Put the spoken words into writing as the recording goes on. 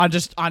On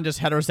just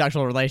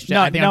heterosexual relationship.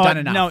 I think I've done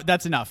enough. No,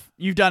 that's enough.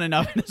 You've done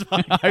enough in this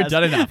podcast. I've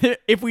done enough.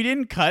 If we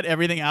didn't cut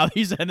everything out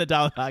you said in the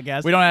Dollar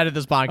Podcast, We don't edit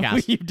this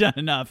podcast. You've done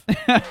enough.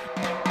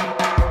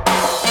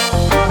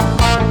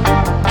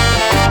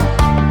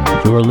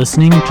 You're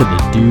listening to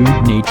the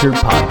Dude Nature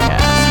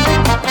Podcast.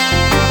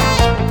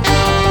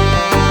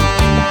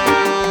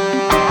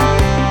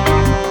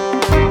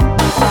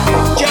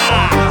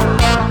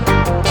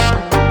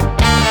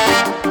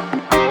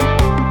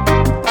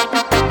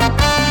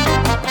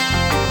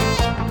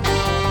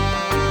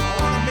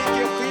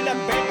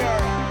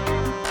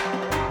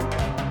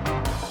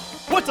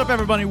 What's up,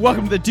 everybody?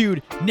 Welcome to the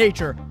Dude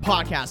Nature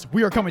Podcast.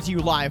 We are coming to you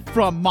live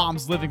from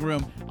Mom's living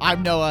room.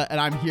 I'm Noah, and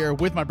I'm here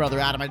with my brother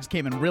Adam. I just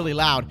came in really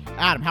loud.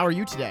 Adam, how are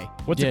you today?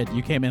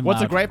 You came in What's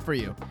loud. a gripe for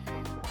you?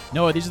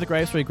 Noah, these are the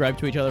gripes we gripe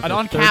to each other for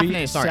An 30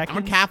 uncaffeinated,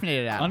 seconds.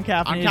 uncaffeinated Adam.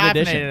 Uncaffeinated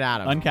edition.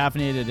 Adam.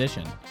 Uncaffeinated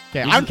edition.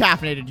 Okay, These I'm are-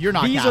 caffeinated. You're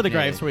not These are the caffeinated.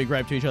 gripes where we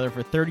gripe to each other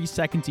for 30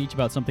 seconds each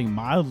about something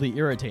mildly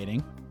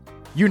irritating.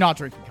 You're not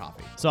drinking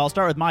coffee. So I'll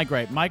start with my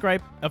gripe. My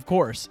gripe, of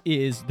course,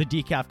 is the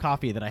decaf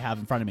coffee that I have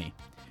in front of me.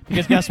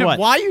 Because guess what?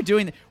 Why are you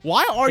doing that?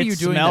 Why are you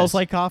doing It smells this?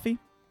 like coffee.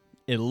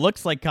 It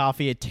looks like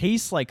coffee. It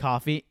tastes like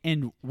coffee.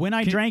 And when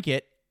I drank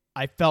it,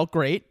 I felt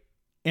great.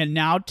 And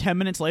now 10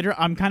 minutes later,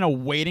 I'm kind of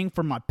waiting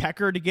for my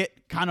pecker to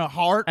get kind of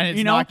hard. And it's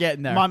you know? not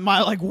getting there.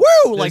 My like, woo!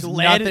 There's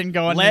like nothing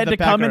going lead into the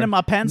to come pecker. into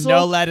my pencil.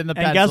 No lead in the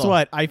And guess pencil.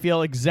 what? I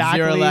feel exactly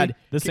Zero lead.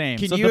 the same.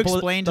 Can So you the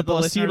explain to the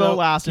listener? placebo though,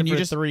 lasted can you for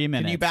just 3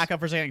 minutes. Can you back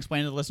up for a second and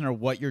explain to the listener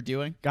what you're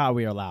doing? God,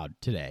 we are loud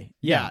today.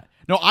 Yeah.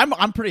 No,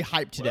 I'm pretty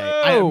hyped today.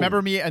 Whoa. I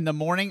remember me in the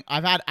morning.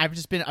 I've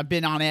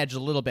been on edge a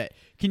little bit.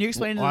 Can you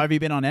explain? Why have you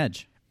been on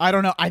edge? I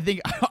don't know. I think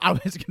I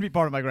was gonna be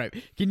part of my gripe.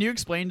 Can you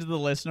explain to the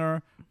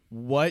listener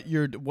why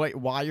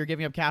you're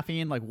giving up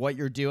caffeine? Like what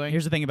you're doing?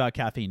 Here's the thing about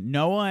caffeine.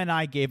 Noah and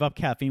I gave up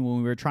caffeine when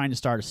we were trying to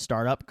start a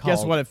startup called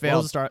Guess what? It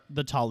failed.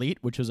 The Talit,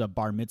 which was a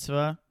bar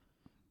mitzvah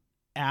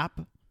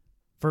app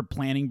for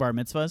planning bar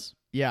mitzvahs,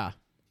 Yeah.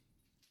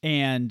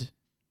 and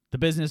the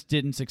business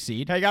didn't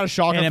succeed. Okay, I got a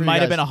shocker. And it for might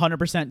you have guys. been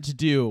 100% to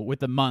do with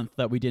the month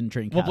that we didn't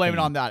drink We'll caffeine. blame it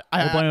on that.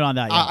 We'll blame it on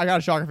that, yeah. I got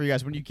a shocker for you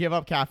guys. When you give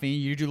up caffeine,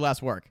 you do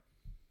less work.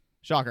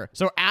 Shocker.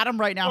 So Adam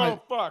right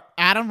now.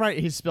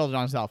 He spilled it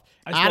on himself.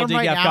 I spilled Adam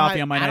right decaf now coffee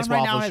has- on my Adam nice right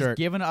waffle now shirt. has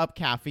given up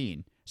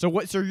caffeine. So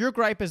what? So your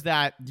gripe is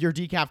that your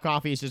decaf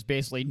coffee is just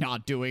basically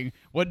not doing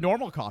what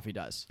normal coffee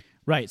does.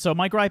 Right. So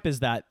my gripe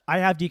is that I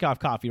have decaf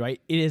coffee, right?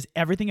 It is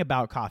everything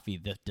about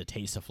coffee, the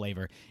taste of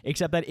flavor,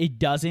 except that it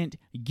doesn't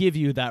give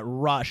you that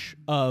rush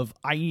of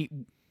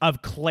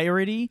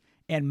clarity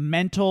and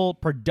mental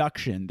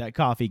production that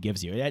coffee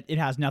gives you. It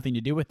has nothing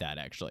to do with that,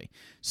 actually.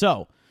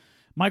 So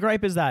my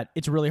gripe is that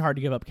it's really hard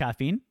to give up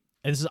caffeine.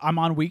 I'm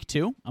on week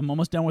 2. I'm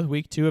almost done with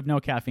week 2 of no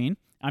caffeine.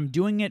 I'm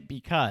doing it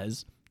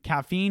because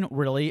caffeine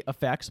really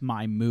affects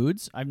my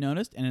moods, I've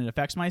noticed, and it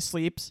affects my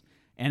sleeps,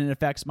 and it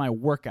affects my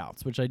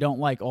workouts, which I don't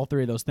like, all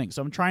 3 of those things.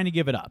 So I'm trying to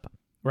give it up,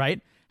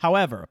 right?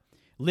 However,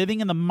 living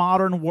in the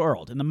modern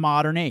world, in the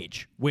modern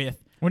age, where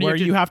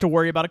you have to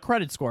worry about a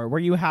credit score, where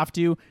you have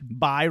to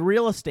buy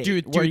real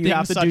estate, where you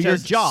have to do your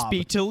job,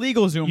 speak to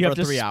LegalZoom you for have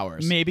to 3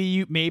 hours. Maybe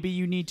you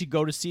need to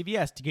go to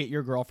CVS to get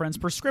your girlfriend's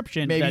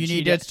prescription. Maybe that you she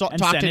need did to and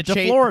talk send to it to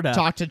Chase, Florida.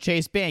 talk to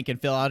Chase Bank and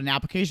fill out an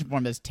application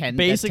form that's 10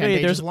 Basically,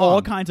 pages there's long.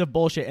 all kinds of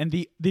bullshit, and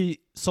the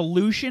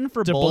solution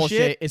for To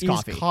bullshit is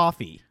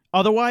coffee.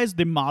 Otherwise,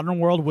 the modern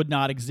world would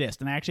not exist.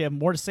 And I actually have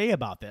more to say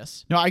about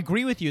this. No, I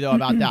agree with you though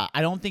about that.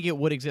 I don't think it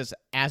would exist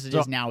as it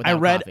is now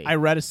without coffee. I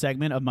read a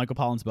segment of Michael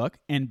Pollan's book,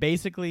 and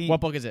basically, What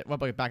book is it? What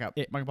book? Back up.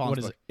 Michael Pollan's what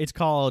is book. it? It's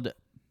called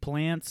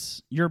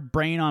Plants. Your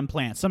Brain on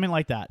Plants, something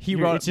like that. He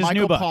wrote. It's his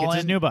Michael new book. Pollan It's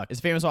his new book.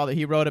 Is famous all that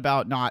he wrote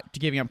about not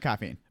giving up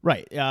caffeine.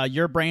 Right.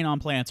 Your Brain on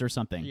Plants or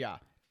something. Yeah.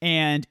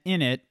 And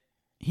in it,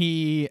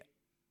 he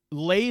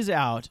lays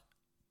out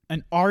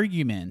an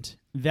argument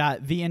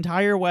that the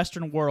entire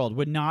Western world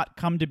would not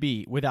come to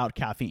be without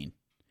caffeine.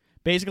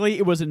 Basically,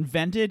 it was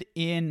invented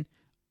in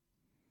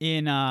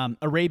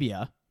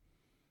Arabia,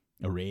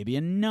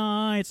 Arabian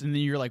Nights, and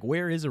then you're like,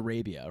 where is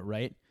Arabia,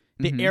 right?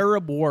 The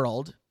Arab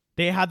world,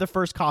 they had the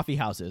first coffee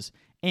houses,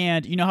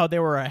 and you know how they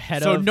were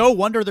ahead So of... no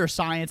wonder their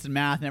science and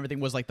math and everything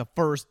was like the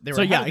first. They were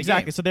So ahead yeah, of the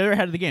exactly. game. So they were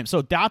ahead of the game.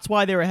 So that's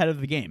why they were ahead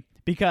of the game.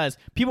 Because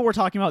people were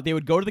talking about they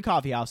would go to the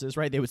coffee houses,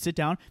 right? They would sit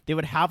down, they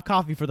would have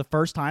coffee for the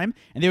first time,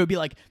 and they would be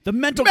like, the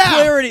mental Math!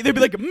 clarity. They'd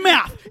be like,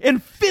 math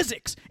and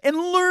physics and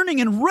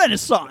learning and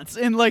Renaissance.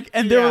 And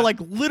they were like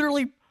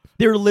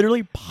they were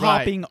literally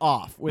popping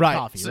off with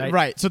coffee, right?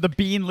 Right. So the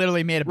bean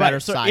literally made a better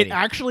So society. it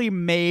actually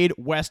made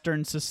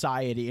Western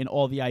society and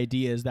all the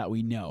ideas that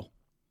we know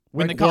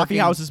when Like the coffee working-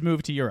 houses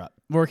moved to Europe.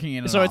 working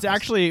in. An So it's office.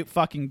 actually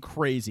fucking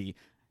crazy.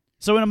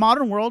 So in a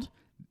modern world,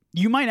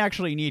 you might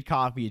actually need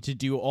coffee to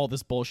do all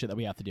this bullshit that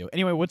we have to do.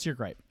 Anyway, what's your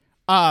gripe?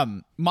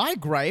 My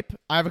gripe,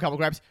 I have a couple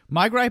gripes.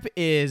 My gripe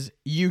is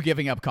you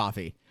giving up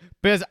coffee.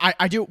 Because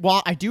I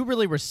do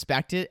really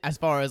respect it as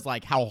far as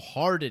like how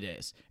hard it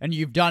is. And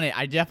you've done it.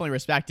 I definitely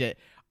respect it.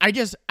 I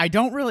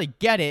don't really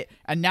get it.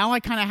 And now I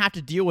kind of have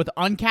to deal with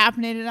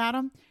uncaffeinated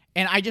Adam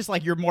And I just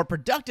like you're more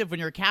productive when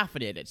you're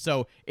caffeinated.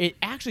 So it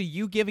actually,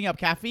 you giving up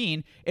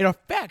caffeine, it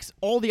affects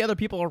all the other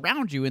people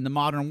around you in the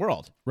modern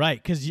world.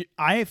 Right, because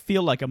I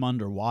feel like I'm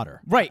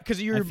underwater. Right, because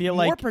you're feel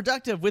more like-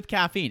 productive with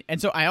caffeine. And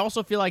so I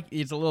also feel like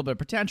it's a little bit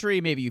pretentious.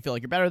 Maybe you feel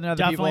like you're better than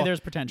other people. Definitely there's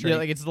pretentious. Yeah,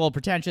 like it's a little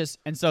pretentious.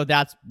 And so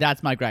that's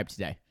my gripe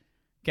today.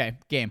 Okay,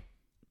 game.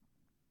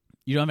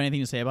 You don't have anything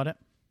to say about it?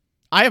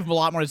 I have a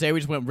lot more to say. We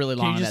just went really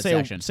long Can in you that just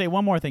section. say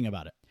one more thing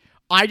about it?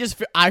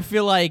 I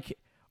feel like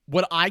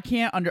what I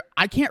can't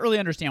really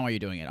understand why you're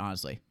doing it,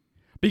 honestly,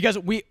 because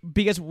we've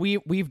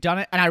done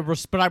it, and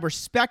but I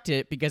respect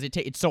it because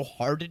it's so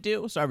hard to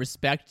do. So I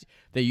respect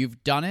that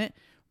you've done it,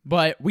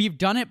 but we've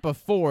done it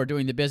before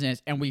doing the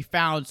business, and we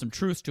found some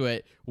truths to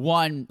it.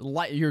 One,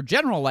 your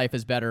general life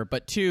is better,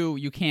 but two,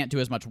 you can't do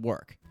as much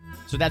work.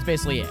 So that's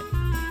basically it.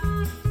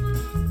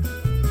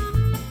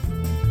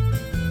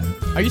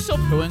 Are you still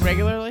pooing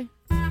regularly?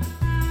 Do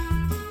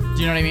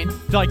you know what I mean?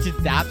 Like, did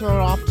that throw it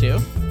off too?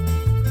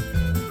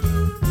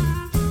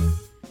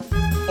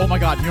 Oh my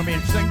god, you know what'd be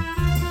interesting?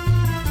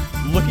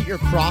 Look at your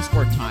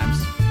crossword times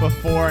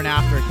before and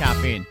after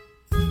caffeine.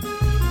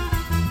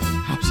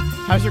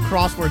 How's your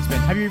crosswords been?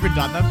 Have you even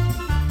done them?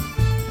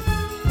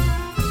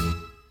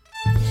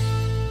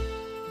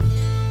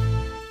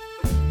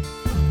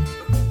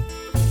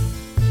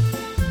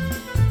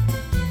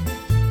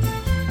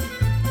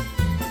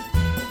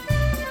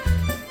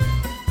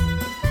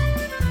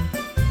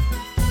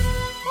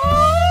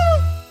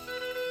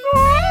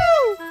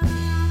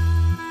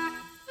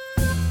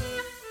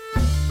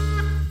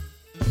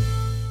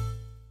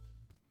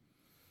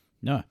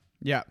 No.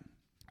 Yeah.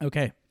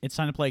 Okay, it's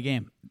time to play a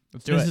game.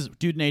 Let's do This it. is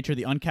Dude Nature,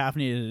 the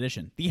uncaffeinated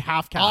edition. The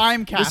half calf.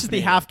 I'm This is the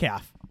caffeinated. half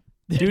calf.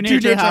 Dude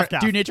Nature, half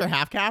calf. Dude Nature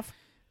half calf?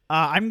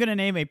 I'm going to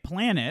name a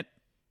planet,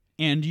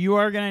 and you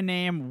are going to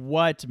name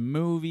what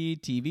movie,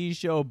 TV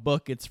show,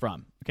 book it's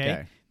from.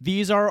 Okay?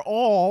 These are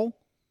all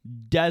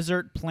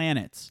desert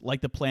planets,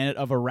 like the planet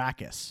of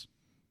Arrakis.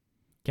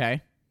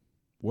 Okay.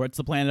 What's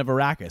the planet of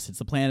Arrakis? It's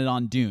the planet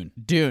on Dune.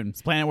 Dune. It's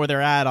the planet where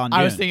they're at on Dune.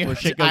 I was thinking where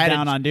shit I goes had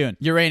down on Dune.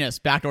 Uranus,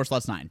 Backdoor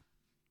Sluts 9.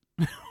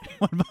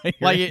 What about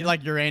Uranus?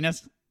 Like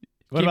Uranus?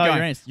 What Keep about going.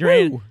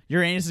 Uranus? Woo!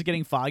 Uranus is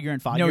getting foggier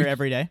and foggier No,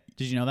 every day.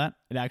 Did you know that?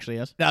 It actually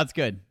is. That's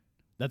good.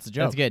 That's the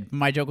joke. That's good.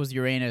 My joke was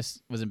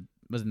Uranus was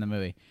in the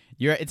movie.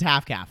 It's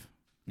half calf.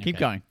 Keep Okay.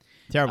 going.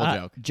 Terrible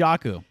joke.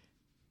 Jakku.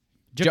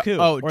 Jakku.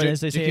 Oh, or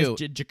as they say,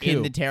 Jakku. it's Jakku.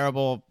 In the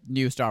terrible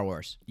new Star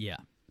Wars. Yeah.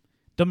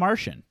 The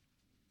Martian.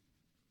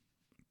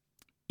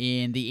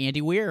 In the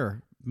Andy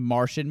Weir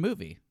Martian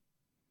movie.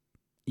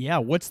 Yeah.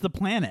 What's the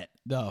planet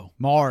though?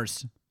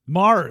 Mars.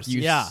 Mars.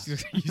 You yeah. you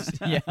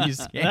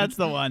skank. That's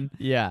the one.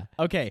 Yeah.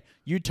 Okay.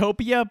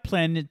 Utopia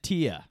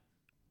Planitia.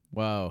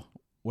 Whoa.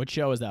 What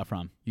show is that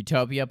from?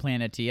 Utopia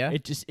Planitia?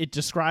 It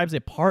describes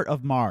a part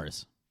of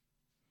Mars.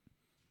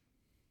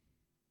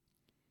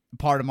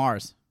 Part of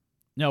Mars.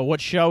 No,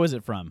 what show is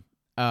it from?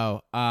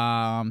 Oh,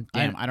 damn,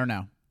 I don't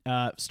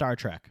know. Star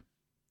Trek.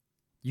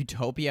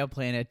 Utopia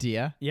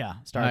Planitia? Yeah,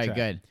 Star All right, Trek.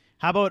 good.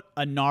 How about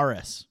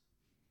Anaris?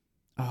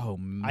 Oh,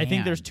 man. I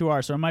think there's two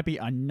R's, so it might be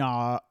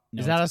Anar. No,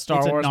 Is that a it's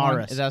Star Wars one?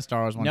 Anaris. Is that a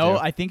Star Wars one No, too?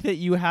 I think that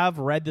you have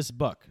read this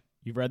book.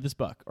 You've read this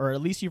book, or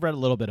at least you've read a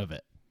little bit of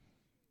it.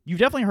 You've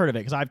definitely heard of it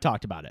because I've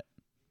talked about it.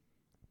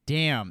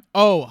 Damn.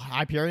 Oh,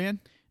 Hyperion?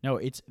 No,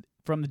 it's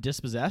from The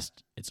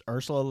Dispossessed. It's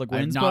Ursula Le I've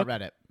Guin's not book.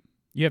 read it.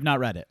 You have not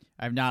read it.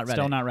 I've not read it.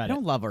 Still not read I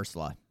don't love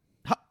Ursula.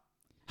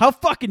 How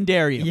fucking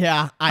dare you?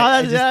 Yeah,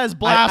 that is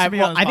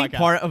blasphemy on this I think podcast.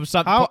 part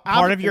of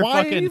part of your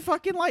why fucking. are you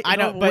fucking like? I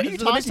know, what but are you let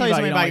me talking tell you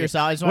something about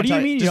yourself. I just What want do to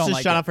you mean you just don't to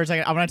like shut it? up for a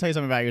second. I want to tell you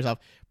something about yourself.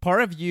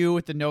 Part of you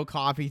with the no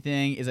coffee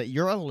thing is that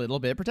you're a little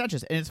bit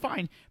pretentious, and it's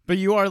fine. But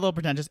you are a little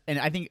pretentious, and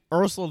I think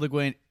Ursula Le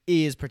Guin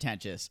is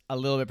pretentious, a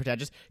little bit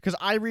pretentious, because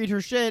I read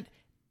her shit,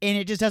 and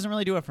it just doesn't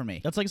really do it for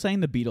me. That's like saying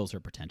the Beatles are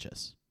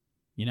pretentious.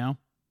 You know,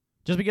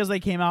 just because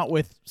they came out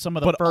with some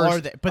of the But first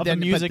are they? But of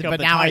then the music but of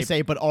the now I type.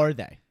 say, but are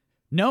they?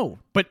 No,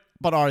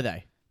 But are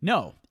they?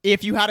 no.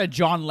 If you had a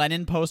John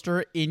Lennon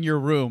poster in your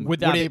room, Would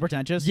that be it,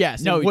 pretentious?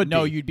 Yes, No, it would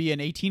no. be. You'd be an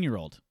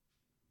 18-year-old.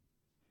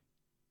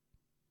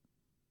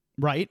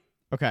 Right?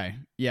 Okay,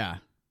 yeah,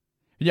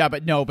 yeah,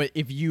 but no, but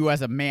if you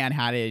as a man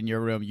had it in your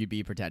room, you'd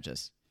be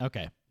pretentious.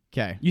 Okay.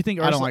 Okay, You think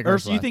I don't Ursula, like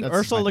Ursula. You think That's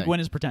just Ursula my Le thing. Guin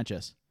is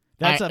pretentious?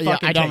 That's a I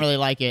fucking don't take. really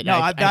like it.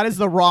 No, that is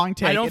the wrong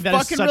take. I don't That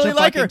is fucking such really a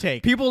like fucking her.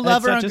 Take. People That's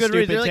love her on such a Goodreads.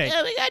 stupid They're like, take.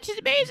 oh my god, she's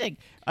amazing.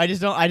 I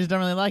just don't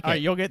really like All it.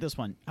 right, you'll get this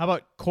one. How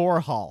about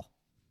Core Hall?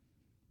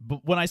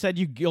 But when I said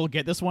you'll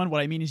get this one,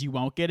 what I mean is you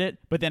won't get it.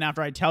 But then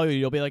after I tell you,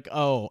 you'll be like,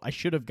 oh, I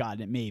should have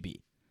gotten it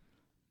maybe.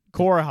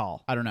 Core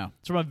Hall. I don't know.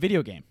 It's from a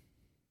video game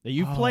that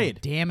you've played.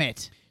 Damn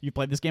it. You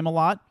played this game a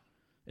lot.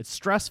 It's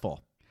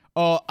stressful.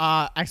 Oh,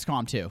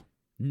 XCOM 2.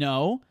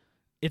 No,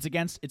 it's a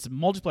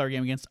multiplayer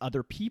game against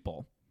other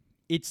people.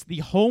 It's the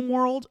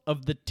homeworld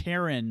of the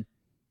Terran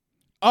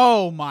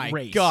Oh my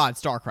Race. god,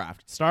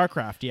 StarCraft.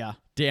 StarCraft. Yeah,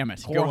 Damn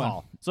it. Core Good one.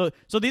 Hall. So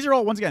these are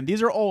all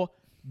these are all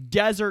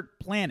desert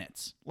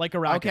planets like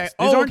Arrakis. Okay. These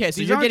Oh, aren't- okay. So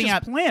these you're aren't getting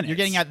just at planets. You're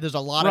getting at. There's a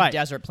lot Right. of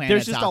desert planets.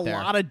 There's just out a there.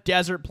 lot of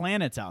desert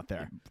planets out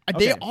there.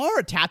 They Okay.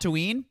 are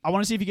Tatooine. I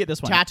want to see if you get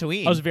this one.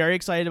 Tatooine. I was very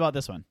excited about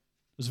this one.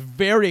 Was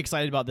very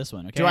excited about this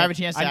one. Okay, Do I have a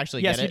chance to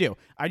actually yes, get it? you do.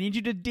 I need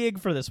you to dig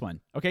for this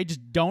one. Okay,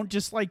 just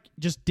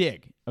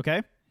dig.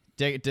 Okay,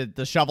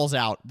 The shovel's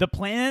out.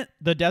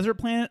 the desert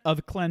planet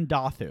of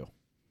Klendathu.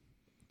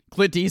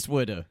 Clint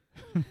Eastwood.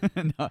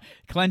 No,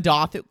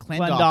 Klendathu.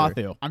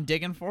 Klendathu. I'm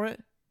digging for it.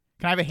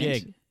 Can I have a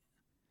hint? Dig.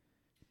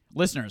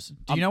 Listeners,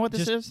 do you know what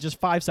this is? Just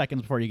 5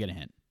 seconds before you get a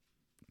hint.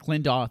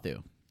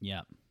 Klendathu.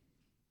 Yeah.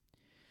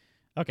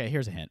 Okay,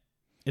 here's a hint.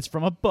 It's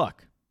from a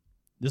book.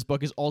 This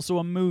book is also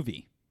a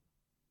movie.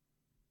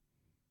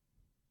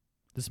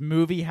 This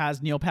movie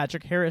has Neil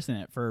Patrick Harris in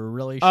it for a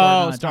really short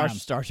amount of time.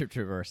 Starship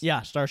Troopers.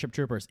 Yeah, Starship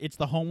Troopers. It's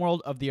the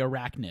homeworld of the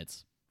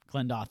Arachnids,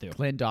 Klendathu,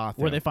 Klendathu.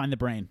 where they find the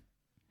brain.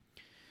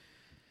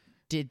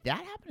 Did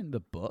that happen in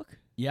the book?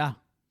 Yeah.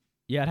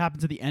 Yeah, it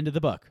happens at the end of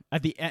the book.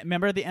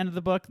 Remember at the end of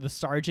the book, the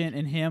sergeant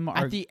and him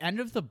are... At the end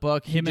of the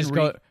book, Him and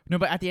Reed- No,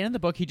 but at the end of the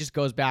book, he just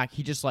goes back.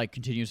 He just like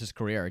continues his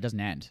career. It doesn't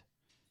end.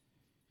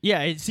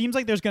 Yeah, it seems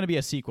like there's going to be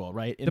a sequel,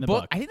 right? In the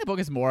book. I think the book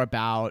is more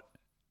about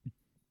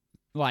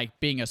like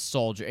being a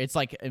soldier. It's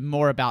like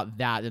more about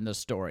that than the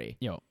story.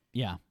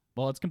 Yeah.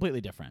 Well, it's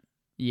completely different,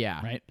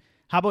 Yeah. right?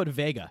 How about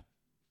Vega?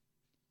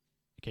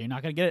 Okay, you're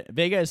not going to get it.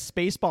 Vega is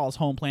Spaceball's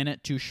home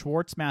planet to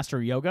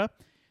Schwartzmaster Yoga.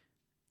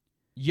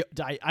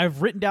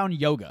 I've written down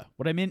yoga.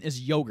 What I meant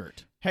is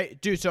yogurt. Hey,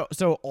 dude. So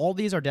all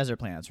these are desert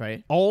planets,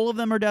 right? All of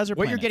them are desert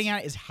What planets. you're getting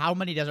at is how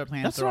many desert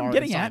planets That's there what I'm are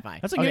getting in at. sci-fi.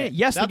 That's what I'm getting at.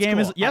 Yes, the that's game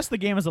cool. the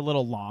game is a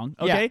little long.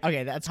 Yeah, Okay.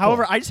 okay, that's cool.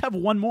 However, I just have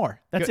one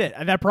more. That's Good. it.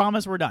 And I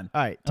promise we're done.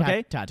 All right.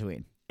 Okay.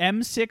 Tatooine.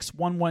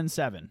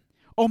 M6117.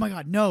 Oh my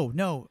God. No.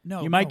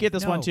 You might get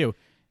this one too.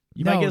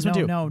 You might get this one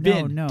too. No.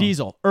 Vin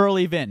Diesel.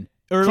 Early Vin.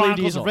 Early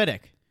Chronicles Diesel. of Riddick.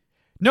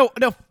 No.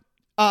 Close?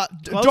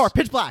 Dark.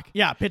 Pitch Black.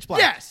 Yeah, Pitch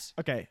Black. Yes.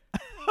 Okay.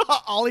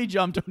 Ollie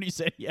jumped when he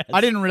said yes. I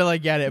didn't really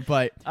get it,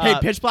 but hey,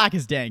 Pitch Black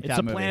is dank. It's that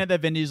a movie. planet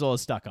that Vin Diesel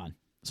is stuck on.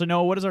 So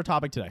Noah, what is our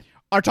topic today?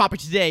 Our topic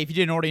today, if you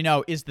didn't already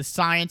know, is the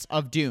science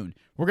of Dune.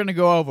 We're going to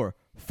go over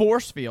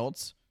force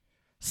fields,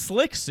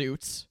 slick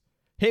suits,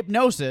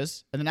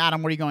 hypnosis, and then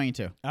Adam, what are you going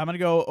into? I'm going to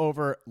go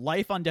over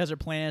life on desert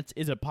planets.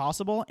 Is it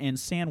possible? And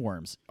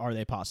sandworms. Are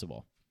they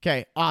possible?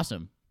 Okay,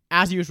 awesome.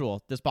 As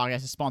usual, this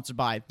podcast is sponsored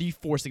by the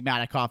Four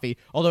Sigmatic coffee.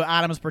 Although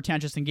Adam is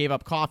pretentious and gave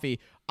up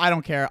coffee, I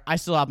don't care. I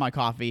still have my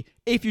coffee.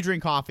 If you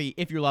drink coffee,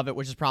 if you love it,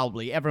 which is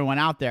probably everyone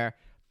out there,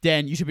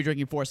 then you should be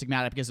drinking Four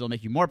Sigmatic because it'll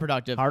make you more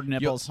productive. Hard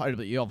nipples.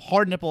 You'll have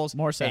hard nipples,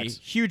 More sex. a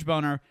huge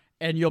boner,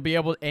 and you'll be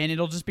able, and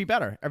it'll just be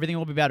better. Everything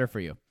will be better for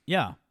you.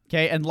 Yeah.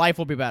 Okay, and life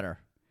will be better.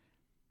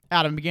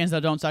 Adam, begins that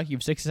don't suck. You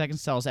have 60 seconds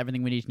to tell us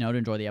everything we need to know to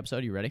enjoy the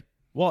episode. You ready?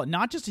 Well,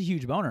 not just a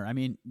huge boner. I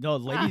mean, the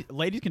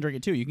ladies can drink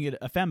it too. You can get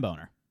a femme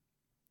boner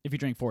if you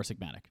drink Four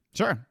Sigmatic.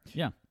 Sure.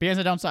 Yeah. Begins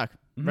that don't suck.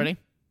 Ready?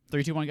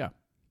 3, 2, 1, go.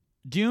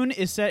 Dune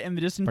is set in the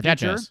distant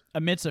Pretentious. future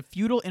amidst a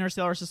feudal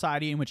interstellar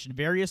society in which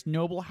various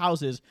noble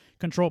houses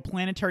control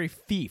planetary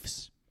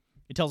fiefs.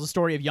 It tells the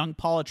story of young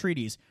Paul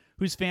Atreides,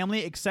 whose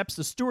family accepts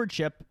the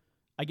stewardship,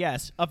 I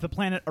guess, of the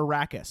planet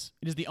Arrakis.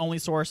 It is the only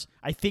source.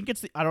 I think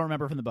I don't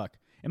remember from the book.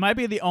 It might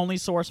be the only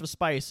source of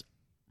spice.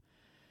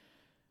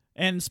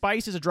 And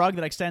spice is a drug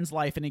that extends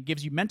life and it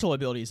gives you mental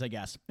abilities, I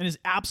guess, and is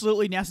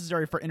absolutely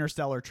necessary for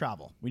interstellar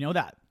travel. We know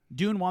that.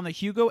 Dune won the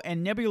Hugo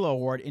and Nebula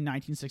Award in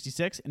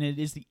 1966, and it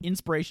is the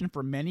inspiration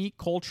for many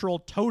cultural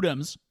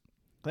totems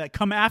that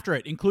come after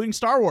it, including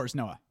Star Wars,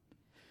 Noah.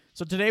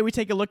 So today we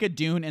take a look at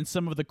Dune and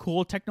some of the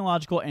cool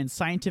technological and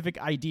scientific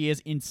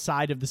ideas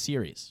inside of the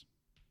series.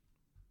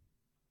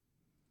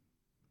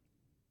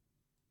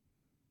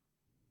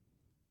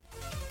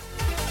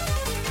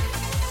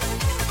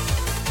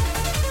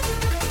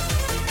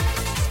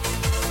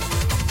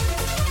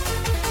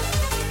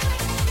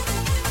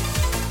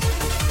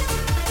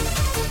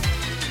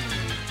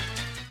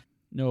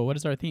 No, what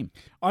is our theme?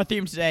 Our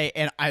theme today,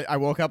 and I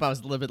woke up, I was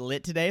a little bit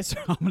lit today, so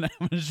I'm gonna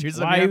choose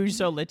something. Why are you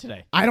so lit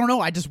today? I don't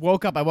know. I just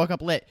woke up. I woke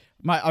up lit.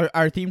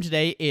 Our theme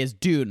today is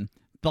Dune,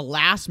 the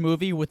last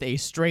movie with a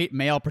straight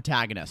male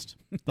protagonist.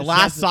 The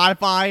last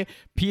sci-fi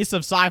piece of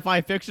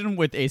sci-fi fiction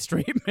with a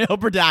straight male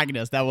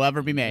protagonist that will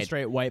ever be made.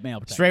 Straight white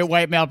male. Straight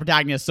white male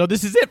protagonist. So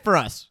this is it for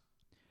us.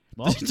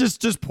 Well,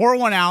 just pour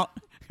one out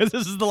because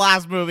this is the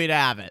last movie to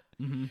have it.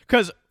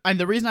 Because and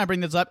the reason I bring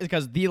this up is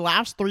because the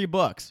last 3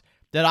 books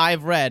that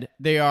I've read,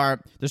 there's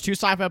 2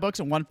 sci-fi books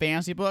and 1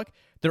 fantasy book.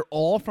 They're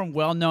all from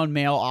well-known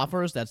male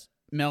authors. That's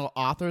Joe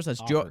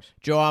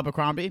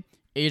Abercrombie,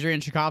 Adrian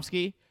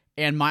Tchaikovsky,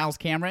 and Miles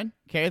Cameron.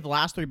 Okay, the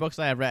last 3 books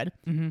that I've read,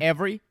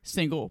 every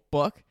single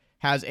book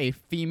has a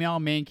female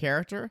main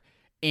character,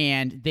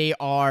 and they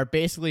are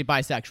basically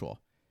bisexual. all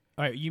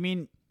right, you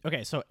mean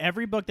okay? So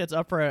every book that's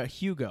up for a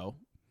Hugo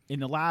in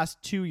the last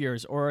 2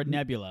 years or a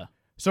Nebula.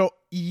 So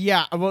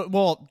yeah,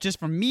 well, just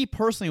from me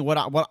personally,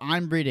 what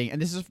I'm reading, and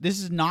this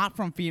is not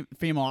from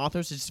female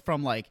authors. It's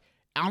from like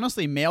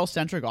honestly male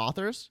centric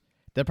authors.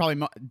 They're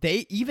probably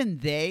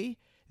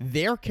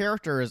their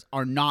characters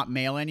are not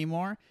male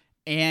anymore,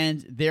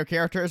 and their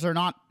characters are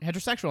not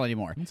heterosexual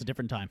anymore. It's a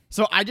different time.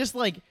 So I just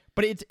like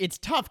But it's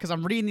tough because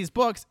I'm reading these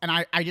books and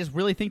I just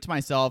really think to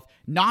myself,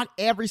 not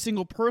every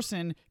single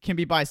person can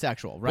be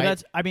bisexual, right?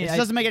 It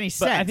doesn't make any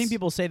sense. But I think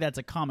people say that's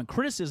a common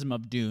criticism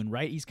of Dune,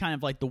 right? He's kind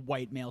of like the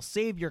white male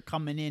savior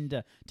coming in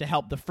to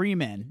help the free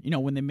men,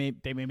 when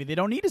maybe they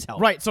don't need his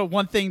help. Right. So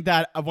one thing,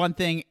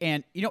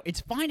 and it's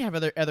fine to have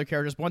other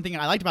characters. But one thing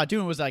I liked about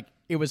Dune was like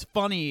it was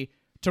funny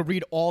to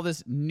read all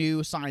this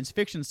new science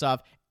fiction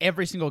stuff.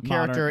 Every single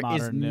character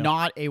is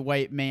not a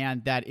white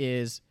man that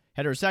is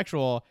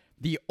heterosexual.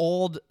 The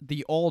old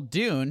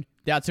Dune,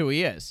 that's who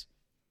he is.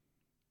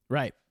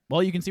 Right.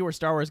 Well, you can see where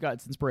Star Wars got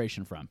its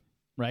inspiration from,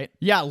 right?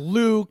 Yeah,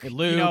 Luke,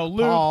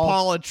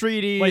 Paul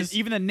Atreides. Like,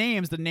 even the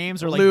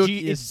names are like Luke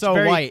is so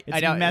white. It's, I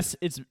know.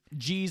 It's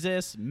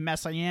Jesus,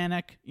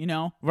 messianic,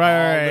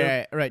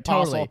 Right,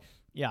 totally.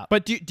 Yeah.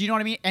 But do you know what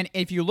I mean? And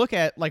if you look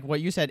at like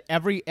what you said,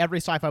 every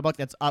sci-fi book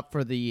that's up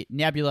for the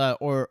Nebula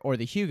or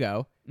the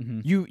Hugo,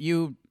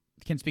 you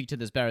can speak to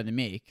this better than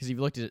me because you've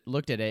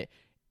looked at it.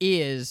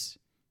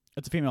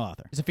 It's a female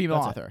author. It's a female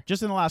author.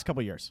 Just in the last couple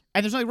of years.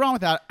 And there's nothing wrong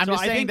with that. I'm So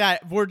just I saying think-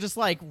 that we're just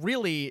like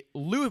really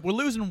we're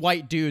losing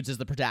white dudes as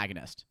the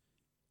protagonist.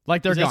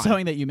 Like they're Is that gone.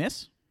 something that you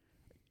miss?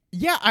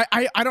 Yeah,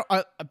 I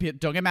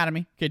don't get mad at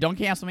me. Okay, don't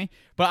cancel me.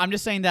 But I'm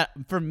just saying that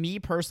for me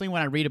personally,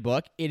 when I read a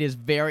book, it's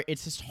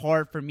just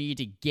hard for me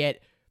to get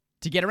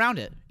around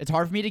it. It's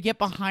hard for me to get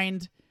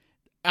behind.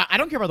 I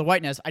don't care about the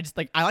whiteness.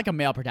 I like a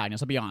male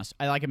protagonist. I'll be honest.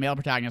 I like a male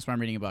protagonist when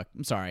I'm reading a book.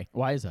 I'm sorry.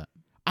 Why is that?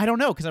 I don't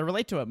know because I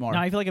relate to it more. Now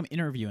I feel like I'm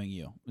interviewing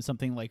you with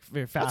something like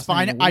very That's fascinating.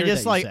 fine. and weird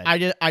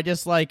that you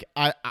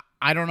said.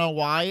 I don't know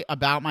why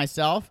about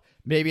myself.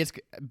 Maybe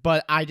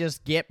but I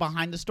just get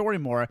behind the story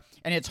more,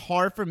 and it's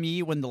hard for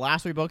me when the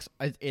last 3 books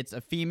it's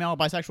a female,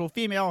 bisexual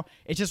female.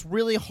 It's just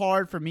really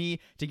hard for me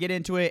to get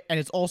into it, and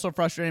it's also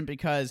frustrating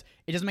because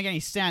it doesn't make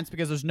any sense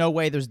because there's no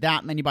way there's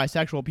that many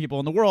bisexual people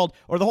in the world,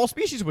 or the whole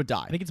species would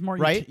die. I think it's more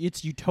right.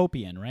 It's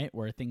utopian, right,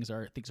 where things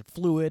are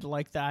fluid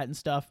like that and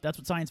stuff. That's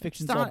what science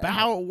fiction's It's all not about.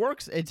 how it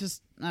works. It's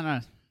just I don't know.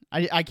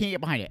 I can't get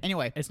behind it.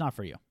 Anyway, It's not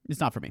for you. it's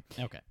not for me.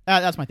 Okay.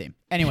 That's my theme.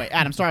 Anyway,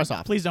 Adam, start us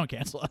off. Please don't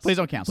cancel us. Please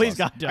don't cancel. Please, us.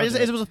 God, don't do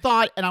It was a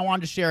thought, and I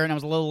wanted to share, and I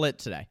was a little lit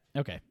today.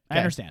 Okay. I Okay.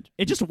 understand.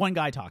 It's just one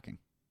guy talking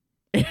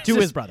It's to just-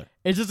 his brother.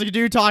 It's just a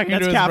dude talking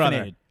That's to his brother.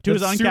 caffeinated. To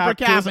his That's super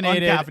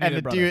caffeinated, uncaffeinated and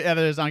the brother. dude that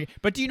is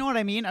But do you know what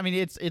I mean? I mean,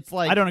 it's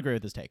like I don't agree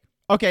with this take.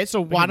 Okay, so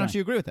why keep don't going.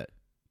 you agree with it?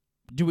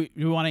 Do we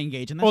want to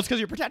engage in this? Well, it's because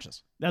you're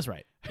pretentious. That's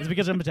right. It's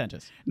because I'm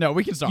pretentious. No,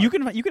 we can start. You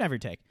can have your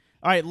take.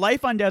 All right.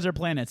 Life on desert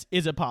planets.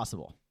 Is it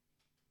possible?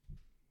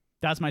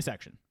 That's my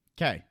section.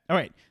 Okay. All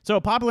right. So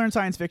popular in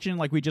science fiction,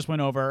 like we just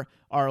went over,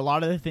 are a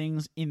lot of the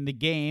things in the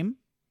game,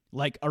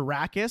 like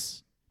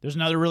Arrakis. There's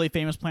another really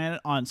famous planet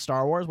on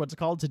Star Wars. What's it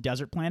called? It's a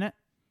desert planet.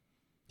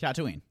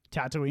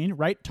 Tatooine,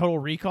 right? Total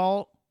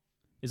Recall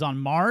is on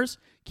Mars.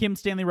 Kim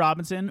Stanley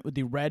Robinson with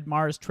the Red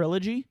Mars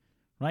trilogy,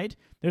 right?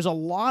 There's a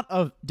lot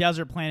of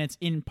desert planets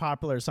in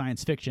popular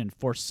science fiction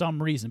for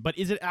some reason. But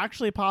is it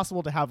actually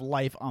possible to have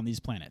life on these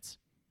planets?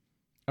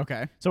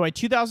 Okay. So a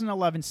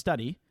 2011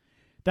 study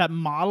that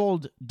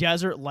modeled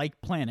desert-like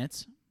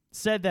planets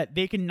said that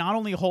they can not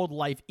only hold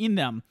life in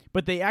them,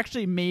 but they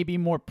actually may be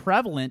more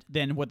prevalent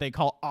than what they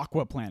call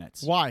aqua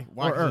planets. Why?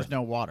 Why? Or 'Cause there's Earth.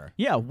 no water.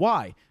 Yeah,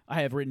 why?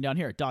 I have written down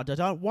here, ...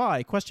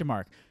 why? Question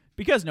mark.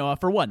 Because, Noah,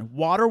 for one,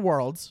 water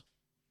worlds,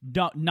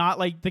 not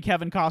like the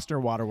Kevin Costner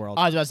water world.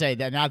 I was about to say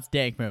that's a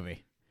dank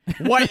movie.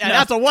 White. And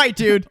that's a white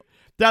dude.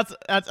 That's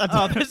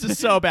oh, this is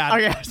so bad.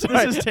 Okay,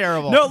 sorry. This is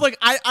terrible. No, look,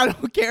 I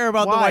don't care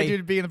about the Why? white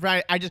dude being the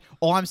protagonist.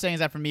 All I'm saying is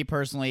that for me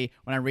personally,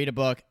 when I read a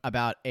book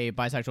about a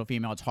bisexual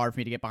female, it's hard for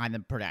me to get behind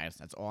the protagonist.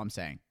 That's all I'm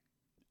saying.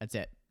 That's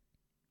it.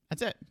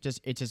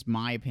 It's just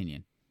my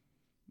opinion,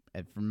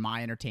 for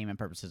my entertainment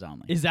purposes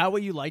only. Is that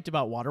what you liked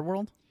about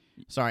Waterworld?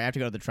 Sorry, I have to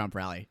go to the Trump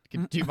rally.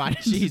 Do you mind?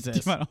 Jesus.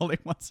 Do you mind holding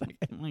 1 second?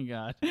 Oh, my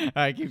God. All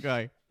right, keep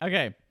going.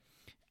 Okay.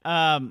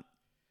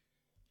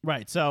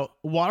 Right. So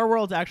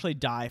waterworlds actually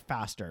die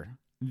faster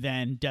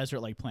than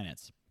desert-like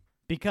planets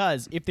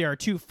because if they are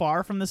too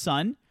far from the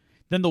sun,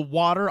 then the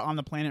water on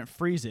the planet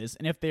freezes,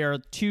 and if they are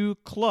too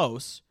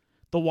close,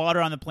 the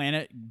water on the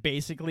planet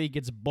basically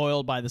gets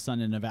boiled by the sun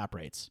and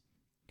evaporates.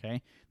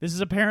 Okay. This is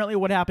apparently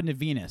what happened to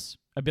Venus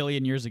a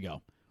billion years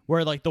ago,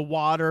 where like the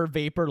water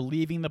vapor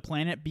leaving the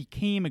planet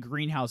became a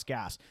greenhouse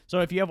gas. So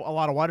if you have a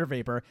lot of water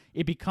vapor,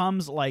 it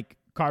becomes like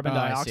carbon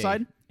I see.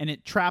 dioxide, and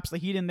it traps the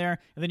heat in there,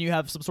 and then you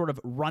have some sort of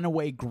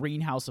runaway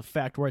greenhouse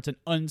effect where it's an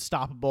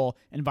unstoppable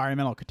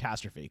environmental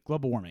catastrophe,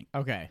 global warming.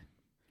 Okay.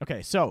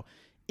 Okay, so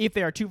if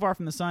they are too far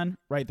from the sun,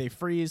 right, they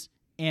freeze,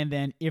 and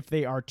then if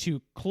they are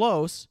too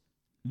close,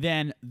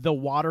 then the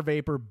water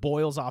vapor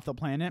boils off the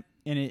planet,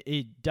 and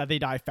they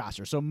die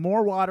faster. So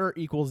more water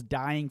equals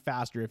dying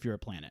faster if you're a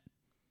planet.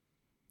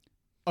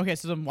 Okay,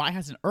 so then why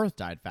hasn't Earth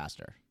died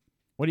faster?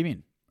 What do you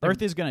mean?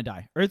 Earth is going to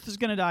die. Earth is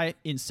going to die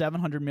in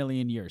 700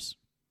 million years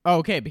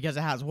Okay, because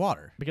it has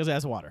water. because it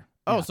has water.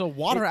 Oh, Yeah. so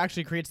water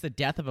actually creates the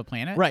death of a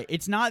planet? Right.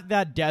 It's not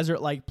that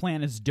desert-like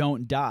planets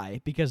don't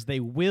die, because they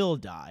will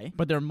die.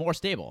 But they're more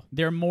stable.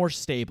 They're more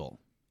stable.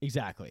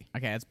 Exactly.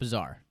 Okay, that's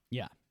bizarre.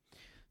 Yeah.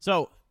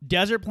 So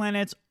desert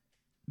planets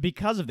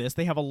because of this,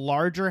 they have a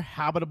larger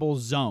habitable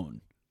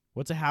zone.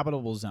 What's a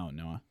habitable zone,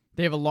 Noah?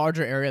 They have a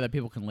larger area that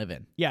people can live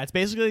in. Yeah, it's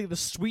basically the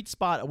sweet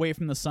spot away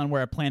from the sun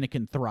where a planet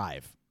can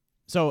thrive.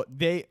 So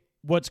the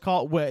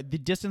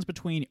distance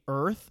between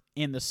Earth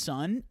and the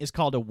sun is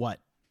called a what?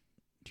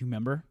 Do you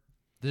remember?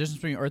 The distance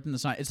between Earth and the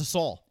sun, it's a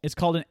sol. It's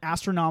called an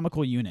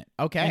astronomical unit.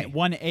 Okay.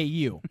 1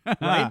 AU,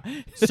 right?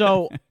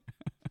 So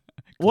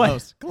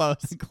what?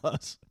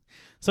 Close.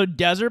 So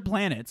desert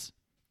planets,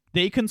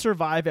 they can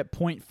survive at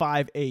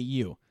 0.5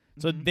 AU.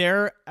 So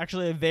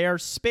their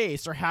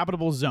space or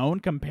habitable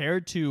zone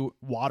compared to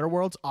water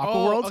worlds,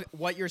 aqua worlds. Okay.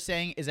 What you're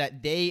saying is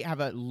that they have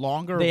a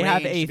longer They range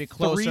have to be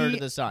closer to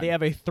the sun. They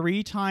have a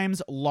 3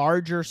 times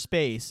larger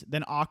space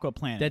than aqua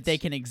planets that they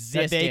can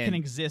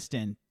exist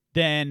in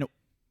than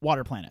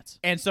water planets.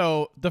 And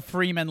so the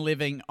Freeman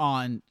living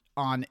on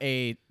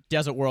a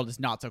desert world is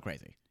not so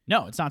crazy.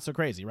 No, it's not so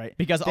crazy, right?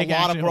 Because They a can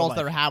lot of actually worlds hold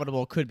that are life.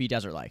 habitable could be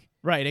desert-like.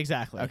 Right,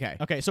 exactly.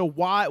 Okay. So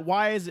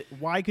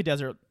why could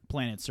desert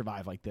planets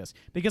survive like this?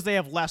 Because they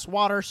have less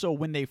water, so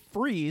when they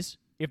freeze,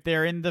 if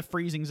they're in the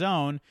freezing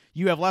zone,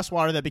 you have less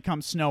water that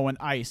becomes snow and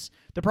ice.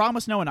 The problem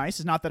with snow and ice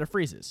is not that it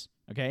freezes,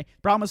 okay?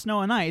 The problem with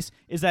snow and ice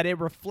is that it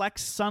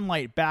reflects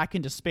sunlight back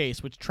into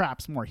space, which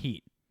traps more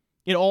heat.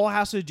 It all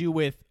has to do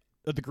with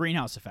the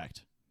greenhouse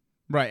effect.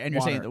 Right, and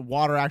you're saying Water. that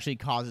water actually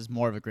causes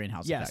more of a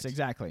greenhouse Yes, effect.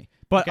 exactly.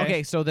 But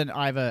okay, so then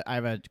I have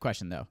a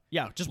question though.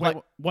 Yeah, just What-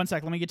 wait 1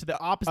 sec. Let me get to the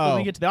opposite. Oh. Let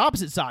me get to the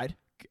opposite side.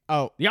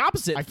 Oh, The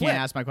opposite. I flip. can't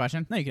ask my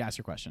question. No, you can ask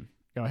your question.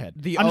 Go ahead.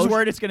 The I'm just ocean-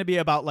 worried it's going to be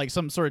about like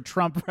some sort of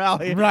Trump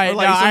rally, Right, Or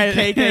like no, some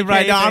I- KKK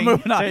right, no, I'm thing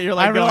moving on. that You're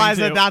like I realized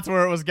going that that's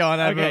where it was going.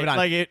 I'm okay, moving on.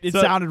 like it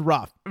So- sounded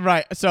rough.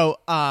 Right. So,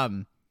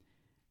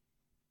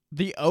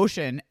 the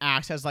ocean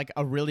acts as like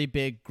a really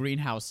big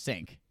greenhouse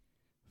sink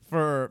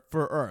for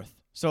Earth.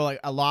 So, like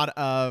a lot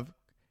of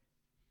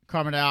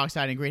carbon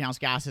dioxide and greenhouse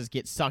gases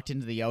get sucked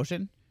into the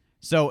ocean.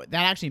 So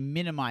that actually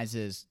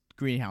minimizes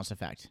greenhouse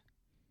effect.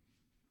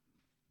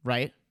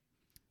 Right?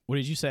 What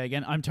did you say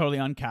again? I'm totally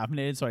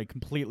uncaffeinated, so I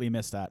completely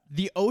missed that.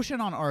 The ocean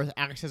on Earth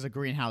acts as a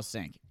greenhouse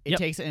sink. It Yep.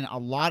 takes in a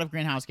lot of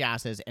greenhouse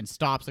gases and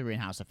stops the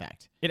greenhouse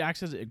effect. It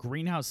acts as a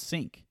greenhouse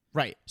sink.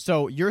 Right.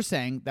 So you're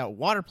saying that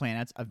water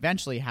planets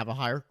eventually have a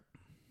higher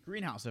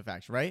greenhouse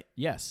effect, right?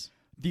 Yes.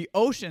 The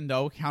ocean,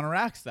 though,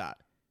 counteracts that.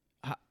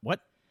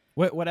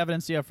 What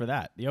evidence do you have for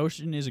that? The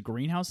ocean is a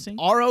greenhouse sink?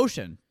 Our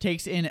ocean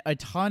takes in a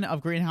ton of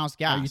greenhouse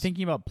gas. Are you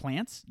thinking about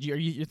plants?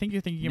 You think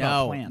you're thinking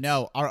about plants?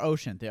 No, our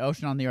ocean, the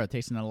ocean on the Earth,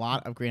 takes in a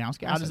lot of greenhouse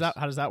gases.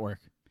 How does that work?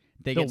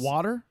 They The get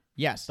water?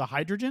 Yes, The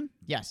hydrogen?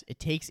 yes, it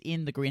takes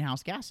in the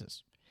greenhouse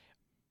gases.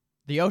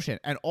 The ocean,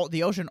 and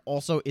the ocean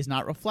also is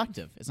not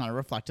reflective. It's not a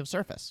reflective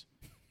surface,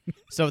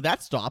 so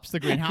that stops the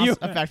greenhouse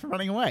effect from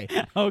running away.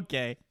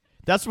 Okay.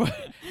 That's what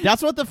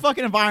the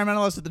fucking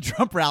environmentalist at the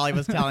Trump rally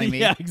was telling me.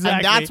 Yeah, exactly.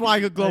 And that's why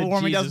global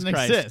warming Jesus doesn't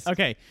Christ. exist.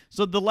 Okay,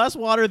 so the less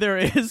water there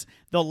is,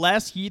 the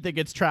less heat that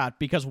gets trapped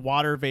because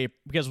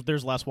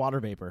there's less water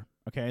vapor.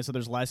 Okay, so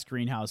there's less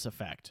greenhouse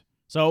effect.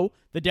 So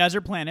the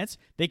desert planets,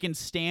 they can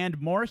stand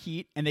more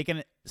heat and they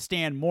can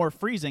stand more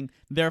freezing.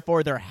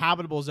 Therefore, their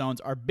habitable zones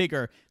are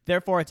bigger.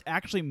 Therefore, it's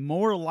actually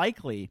more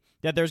likely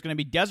that there's going to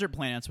be desert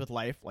planets with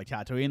life, like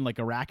Tatooine, like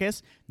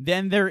Arrakis,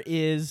 than there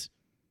is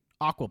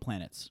aqua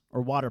planets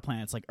or water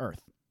planets like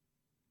Earth.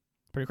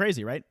 Pretty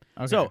crazy, right?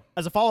 Okay. So,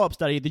 as a follow-up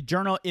study, in the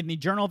Journal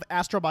of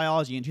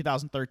Astrobiology in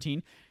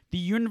 2013, the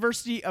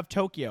University of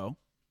Tokyo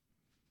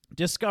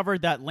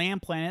discovered that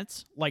land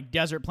planets, like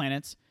desert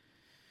planets,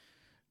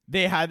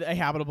 they had a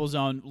habitable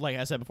zone, like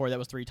I said before, that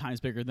was 3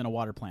 times bigger than a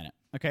water planet.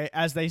 Okay,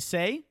 as they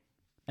said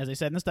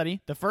in the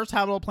study, the first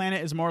habitable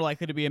planet is more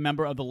likely to be a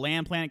member of the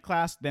land planet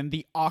class than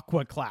the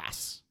aqua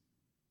class.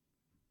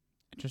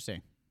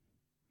 Interesting.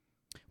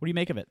 What do you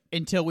make of it?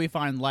 Until we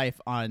find life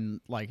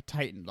on like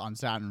Titan, on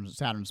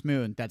Saturn's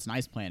moon, that's an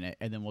ice planet,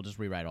 and then we'll just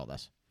rewrite all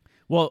this.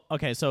 Well,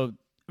 okay, so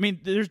I mean,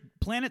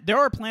 there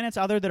are planets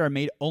out there that are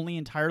made only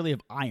entirely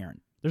of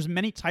iron. There's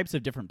many types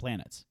of different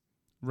planets.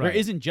 Right. There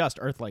isn't just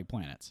Earth-like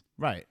planets.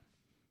 Right.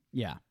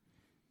 Yeah.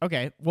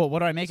 Okay. Well, what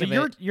do I make So of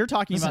it? you're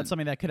talking Listen. about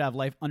something that could have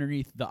life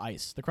underneath the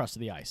ice, the crust of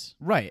the ice.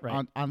 Right.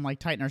 Right. On like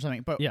Titan or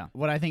something. But Yeah.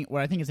 what I think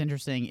is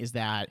interesting is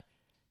that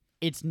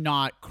it's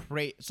not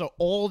so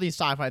all these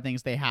sci-fi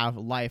things, they have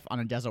life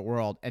on a desert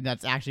world, and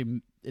that's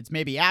actually, it's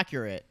maybe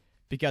accurate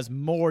because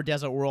more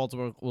desert worlds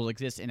will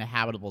exist in a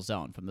habitable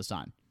zone from the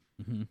sun.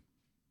 Mm-hmm.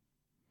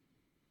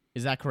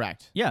 Is that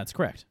correct? Yeah, it's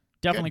correct.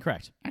 Definitely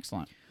correct.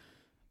 Excellent.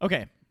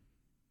 Okay.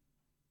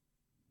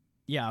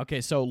 Yeah, okay,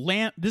 so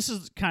land. This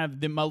is kind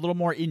of a little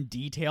more in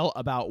detail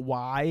about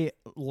why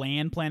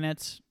land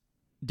planets,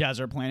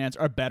 desert planets,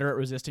 are better at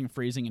resisting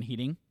freezing and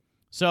heating.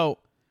 So,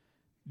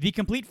 the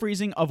complete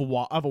freezing of a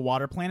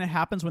water planet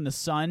happens when the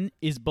sun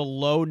is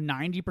below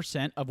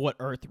 90% of what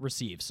Earth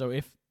receives. So,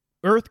 if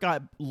Earth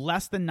got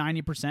less than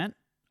 90%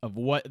 of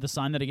what the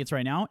sun that it gets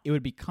right now, it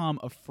would become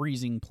a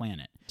freezing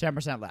planet.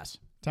 10% less.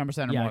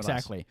 10% or Yeah, more.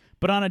 exactly.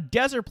 But on a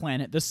desert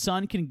planet, the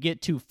sun can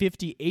get to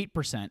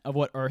 58% of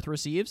what Earth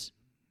receives,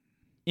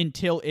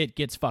 until it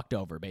gets fucked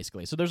over,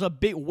 basically. So there's a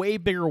way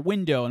bigger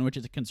window in which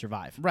it can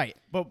survive. Right,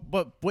 but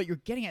what you're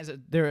getting at is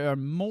that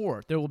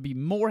there will be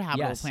more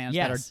habitable planets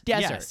that are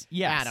desert.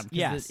 Adam,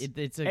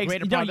 it's a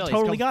greater probability. You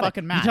totally got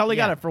it. Math. You totally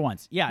got it for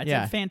once. Yeah,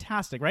 it's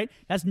fantastic, right?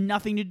 It has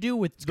nothing to do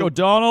with. Let's go,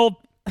 Donald.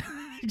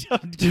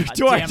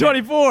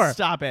 2024.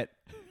 Stop it.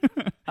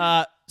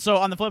 So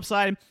on the flip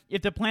side,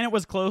 if the planet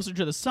was closer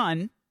to the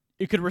sun,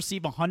 it could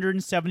receive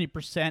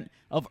 170%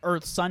 of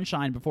Earth's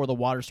sunshine before the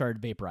water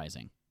started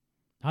vaporizing.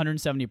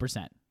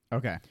 170%.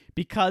 Okay.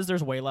 Because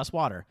there's way less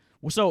water.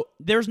 So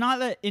there's not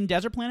that in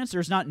desert planets,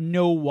 there's not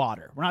no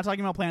water. We're not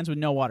talking about planets with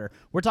no water.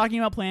 We're talking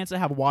about planets that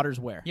have waters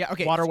where. Yeah,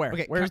 okay. Water where?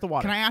 Okay, where's the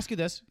water? Can I ask you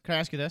this?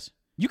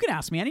 You can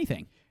ask me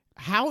anything.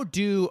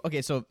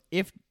 So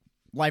if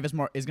life is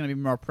going to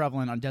be more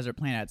prevalent on desert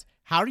planets,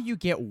 how do you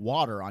get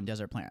water on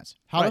desert planets?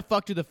 How the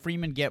fuck do the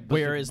Freemen get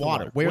where is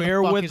water?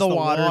 Where would the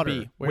water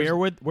be? Where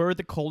would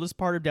the coldest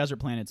part of desert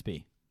planets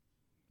be?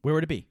 Where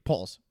would it be?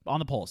 Poles. On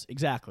the poles.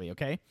 Exactly,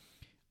 okay?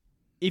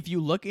 If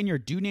you look in your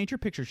Do Nature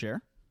Picture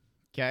Share,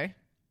 okay,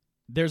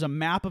 there's a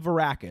map of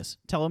Arrakis.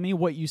 Tell me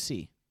what you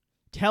see.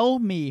 Tell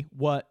me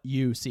what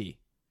you see.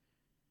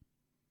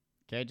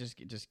 Okay, just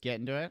get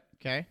into it.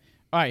 Okay.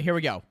 All right, here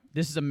we go.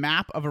 This is a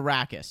map of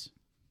Arrakis.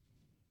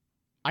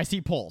 I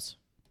see poles.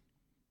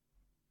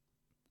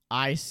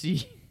 I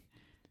see.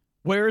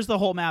 Where is the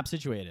whole map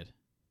situated?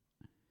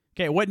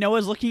 Okay, what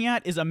Noah's looking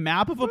at is a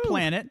map of a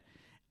planet.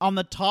 On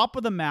the top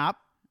of the map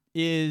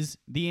is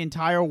the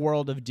entire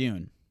world of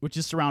Dune, which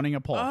is surrounding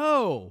a pole.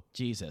 Oh.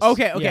 Jesus.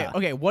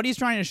 Okay. What he's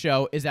trying to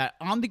show is that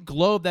on the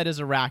globe that is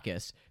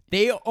Arrakis,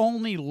 they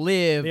only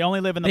live in the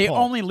pole. They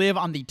only live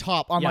on the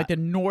top, on like the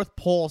North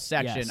Pole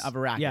section of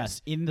Arrakis.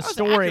 Yes. In the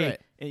story,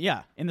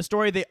 in the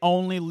story, they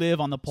only live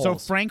on the poles. So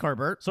Frank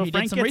Herbert, Frank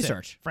did some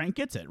research. Frank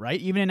gets it, right?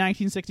 Even in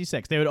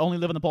 1966, they would only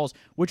live on the poles,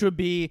 which would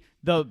be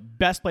the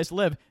best place to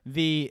live.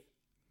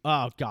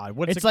 Oh God!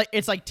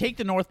 It's like take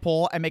the North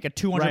Pole and make a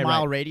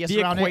 200-mile radius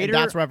around it, and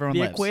that's where everyone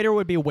lives. The equator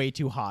would be way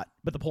too hot,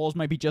 but the poles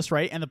might be just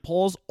right, and the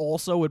poles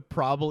also would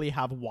probably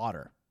have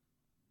water.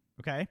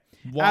 Okay,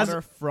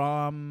 water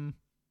from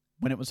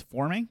when it was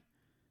forming.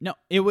 No,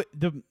 it would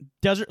the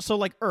desert. So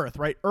like Earth,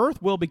 right?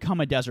 Earth will become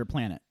a desert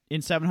planet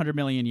in 700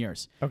 million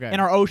years. Okay, and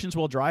our oceans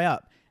will dry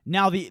up.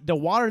 Now the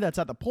water that's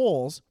at the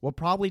poles will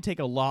probably take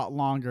a lot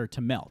longer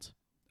to melt.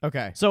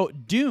 Okay, so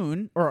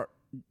Dune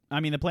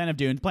the planet of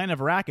Dune, the planet of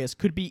Arrakis,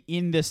 could be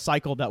in this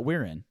cycle that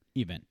we're in,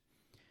 even.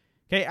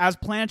 Okay, as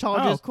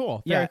planetologist... Oh,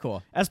 cool. Very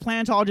cool. As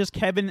planetologist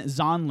Kevin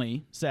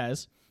Zonley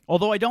says,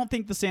 although I don't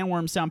think the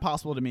sandworms sound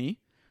possible to me,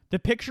 the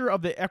picture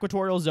of the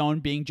equatorial zone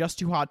being just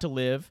too hot to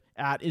live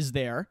at is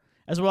there,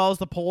 as well as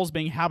the poles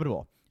being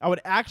habitable. I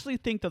would actually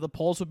think that the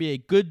poles would be a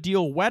good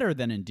deal wetter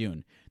than in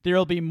Dune. There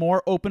will be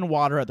more open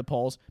water at the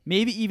poles,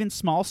 maybe even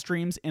small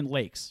streams and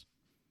lakes.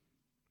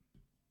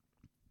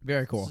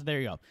 Very cool. So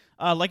there you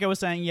go. Like I was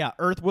saying,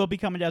 Earth will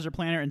become a desert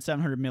planet in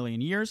 700 million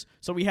years.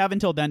 So we have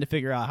until then to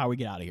figure out how we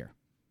get out of here.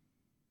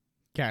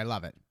 Okay, I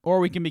love it.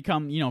 Or we can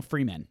become,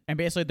 free men. And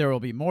basically there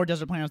will be more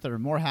desert planets that are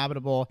more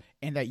habitable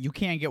and that you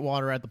can get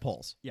water at the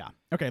poles. Yeah.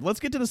 Okay, let's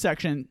get to the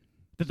section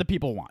that the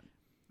people want.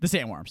 The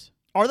sandworms.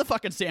 Are the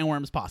fucking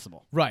sandworms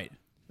possible? Right.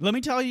 Let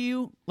me talk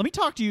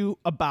to you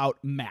about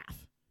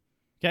math.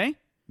 Okay?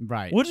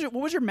 Right. What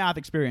was your math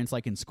experience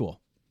like in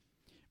school?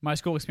 My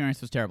school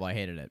experience was terrible. I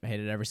hated it. I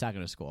hated every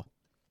second of school.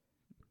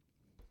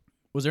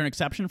 Was there an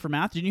exception for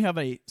math? Didn't you have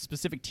a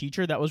specific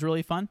teacher that was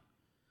really fun?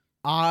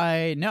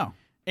 No.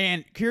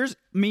 And here's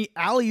me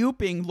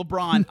alley-ooping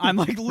LeBron. I'm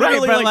like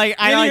literally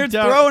idiots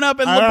thrown up,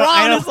 and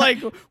LeBron is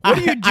like, "What are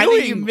you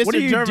doing? What are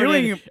you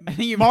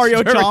doing,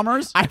 Mario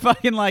Chalmers?"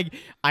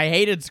 I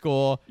hated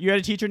school. You had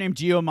a teacher named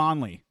Gio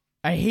Monley.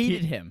 I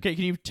hated him. Okay,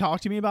 can you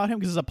talk to me about him?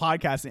 Because it's a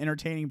podcast, an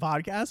entertaining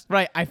podcast.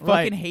 Right, I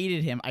fucking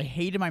hated him. I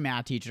hated my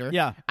math teacher.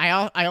 Yeah.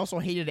 I also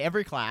hated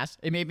every class.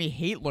 It made me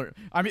hate learn.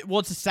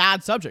 It's a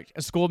sad subject.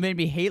 A school made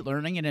me hate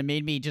learning, and it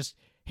made me just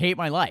hate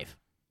my life.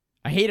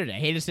 I hated it. I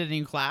hated sitting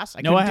in class.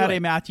 I had a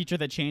math teacher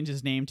that changed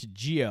his name to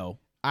Gio.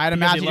 I had a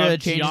math teacher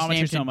that changed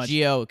his name to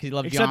Gio because he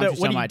loved geometry so much.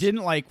 Except that what he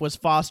didn't like was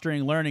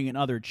fostering learning in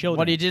other children.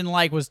 What he didn't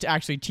like was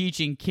actually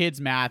teaching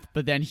kids math,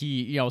 but then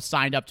he,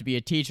 signed up to be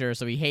a teacher,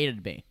 so he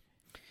hated me.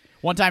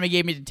 One time he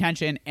gave me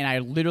detention, and I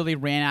literally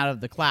ran out of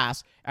the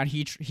class, and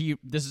he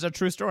this is a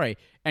true story,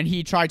 and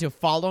he tried to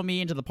follow me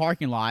into the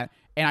parking lot,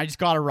 and I just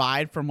got a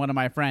ride from one of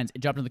my friends,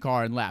 and jumped in the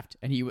car and left,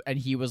 and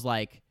he was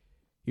like,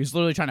 he was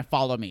literally trying to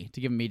follow me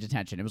to give me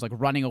detention. It was like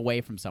running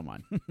away from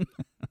someone.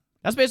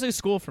 That's basically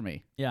school for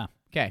me. Yeah.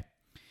 Okay.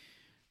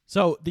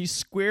 So the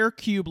square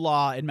cube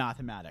law in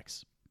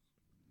mathematics.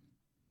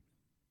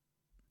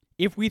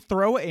 If we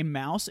throw a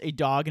mouse, a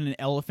dog, and an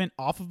elephant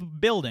off of a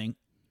building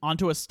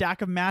onto a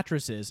stack of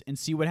mattresses and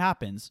see what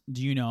happens,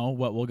 do you know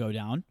what will go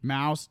down?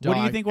 Mouse, dog, what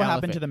do you think will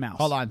elephant. happen to the mouse?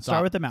 Hold on.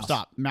 Start with the mouse.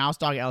 Stop. Mouse,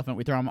 dog, elephant.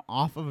 We throw them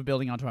off of a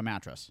building onto a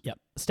mattress. Yep.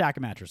 A stack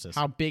of mattresses.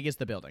 How big is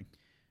the building?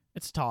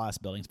 It's a tall-ass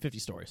building. It's 50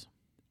 stories.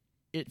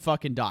 It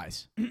fucking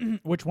dies.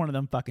 Which one of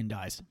them fucking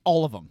dies?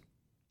 All of them.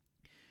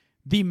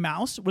 The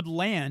mouse would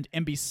land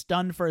and be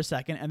stunned for a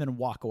second and then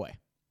walk away.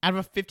 Out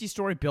of a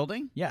 50-story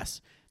building?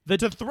 Yes.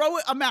 To throw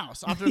a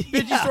mouse off a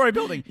 50-story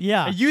building.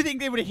 Yeah. You think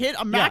they would hit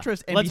a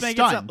mattress and let's be make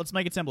stunned? let's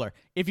make it simpler.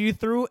 If you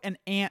threw an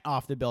ant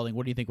off the building,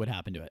 what do you think would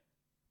happen to it?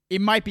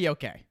 It might be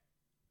okay.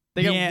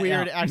 They got Yeah,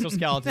 weird yeah.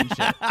 exoskeleton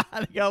shit.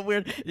 They got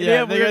weird.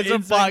 Yeah, weird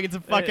it's a bug. It's a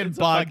fucking it's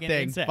a bug fucking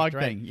thing. insect, Bug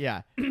right? thing.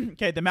 Yeah.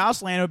 Okay, the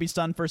mouse land would be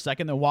stunned for a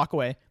second, then walk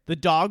away. The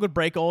dog would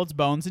break all its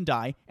bones and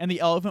die, and the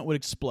elephant would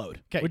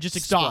explode. Okay. Would just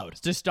stop.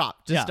 explode. Just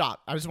stop. Just Yeah.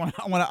 stop. I want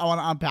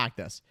to unpack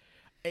this.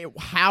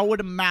 How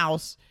would a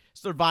mouse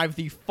survive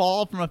the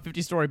fall from a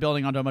 50-story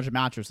building onto a bunch of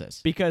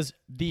mattresses? Because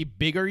the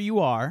bigger you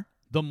are,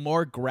 the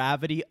more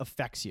gravity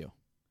affects you.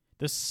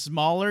 The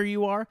smaller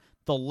you are,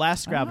 the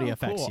less gravity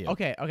affects cool. you.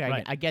 Okay.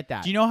 Right. I get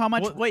that. Do you know how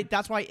much? Wait,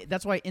 that's why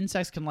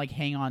insects can like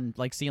hang on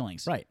like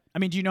ceilings. Right. I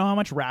mean, do you know how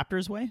much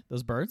raptors weigh?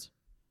 Those birds?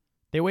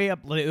 They weigh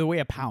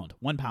a pound.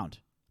 1 pound.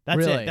 That's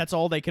Really? it. That's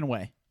all they can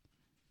weigh.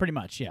 Pretty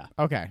much, yeah.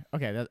 Okay.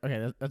 That's pretty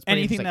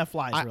Anything interesting. that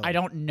flies, really. I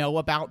don't know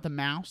about the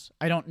mouse.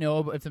 I don't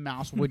know if the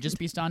mouse would just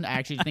be stunned. I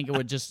actually think it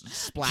would just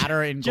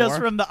splatter and Just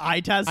gore. from the eye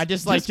test. I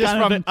just kind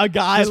from of a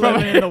guy just from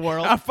living in the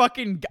world. a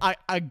fucking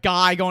a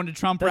guy going to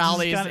Trump That's just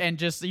rallies kinda- and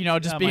just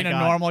Oh being my a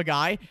God. normal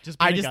guy. Just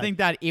being I a just guy. think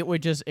that it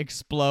would just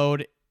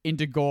explode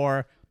into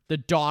gore. The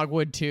dog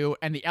would too,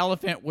 and the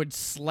elephant would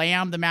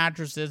slam the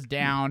mattresses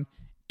down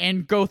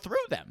and go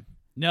through them.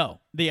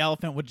 No, the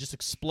elephant would just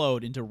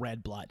explode into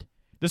red blood.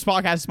 This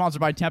podcast is sponsored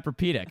by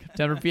Tempur-Pedic.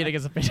 Tempur-Pedic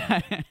is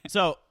a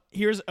So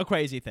here's a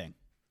crazy thing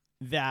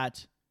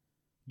that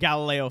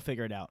Galileo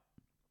figured out.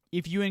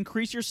 If you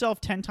increase yourself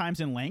 10 times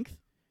in length,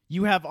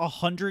 you have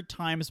 100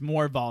 times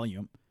more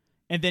volume,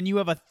 and then you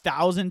have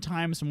 1,000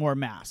 times more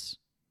mass.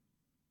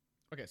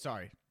 Okay,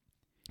 sorry.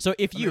 So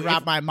if You you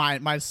wrap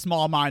my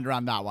small mind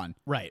around that one.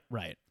 right.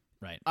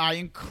 I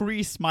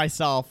increase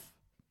myself.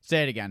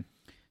 Say it again.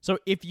 So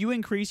if you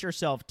increase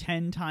yourself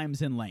 10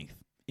 times in length,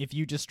 if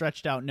you just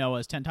stretched out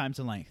Noah's 10 times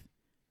in length,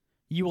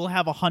 you will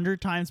have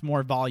 100 times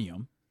more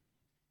volume,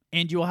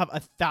 and you will have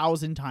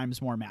 1,000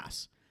 times more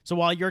mass. So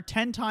while you're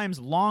 10 times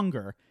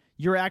longer,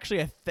 you're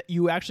actually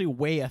you actually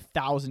weigh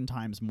 1,000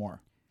 times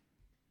more.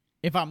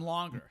 If I'm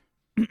longer.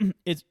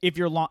 It's if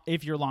you're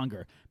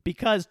longer,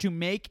 because to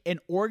make an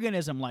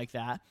organism like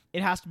that,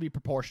 it has to be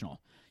proportional.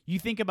 You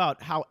think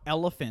about how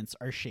elephants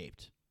are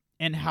shaped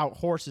and how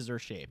horses are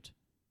shaped,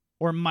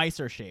 or mice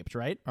are shaped,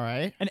 right? All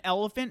right. An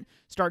elephant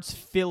starts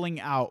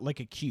filling out like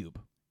a cube.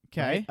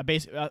 Okay.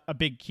 Right? A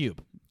big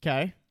cube.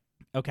 Okay.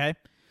 Okay.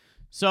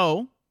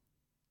 So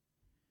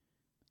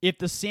if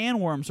the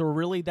sandworms were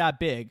really that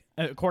big,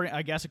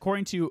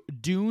 according to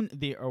Dune,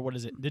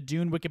 the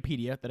Dune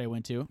Wikipedia that I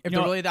went to, If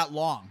they're really that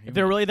long. if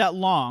they're really that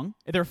long,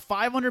 if they're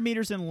 500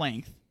 meters in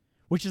length,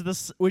 which is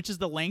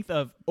the length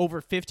of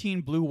over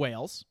 15 blue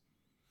whales,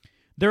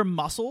 their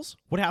muscles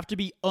would have to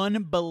be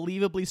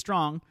unbelievably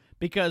strong,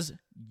 because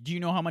do you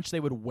know how much they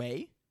would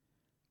weigh?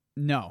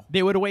 No.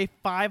 They would weigh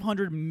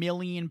 500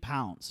 million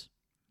pounds.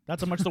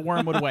 That's how much the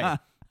worm would weigh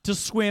to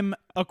swim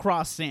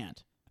across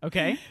sand.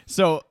 Okay?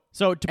 So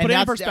to put it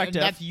in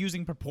perspective, that's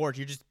using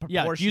proportion. You're just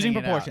yeah, proportioning using it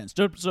out. proportions.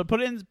 So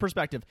put it in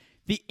perspective.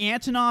 The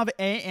Antonov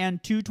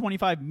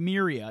AN-225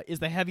 Miria is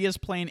the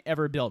heaviest plane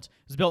ever built. It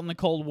was built in the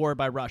Cold War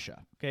by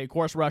Russia. Okay, of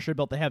course, Russia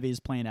built the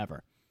heaviest plane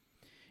ever.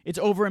 It's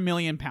over 1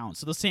 million pounds.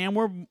 So the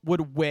sandworm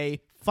would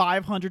weigh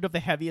 500 of the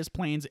heaviest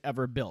planes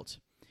ever built.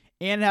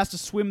 And it has to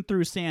swim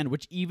through sand,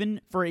 which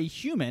even for a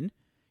human,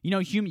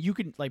 you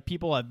can, like,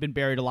 people have been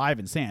buried alive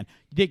in sand.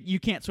 You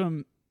can't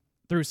swim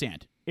through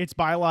sand. It's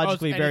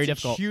biologically very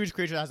difficult. A huge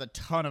creature that has a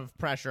ton of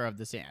pressure of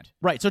the sand.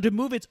 Right. So to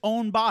move its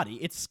own body,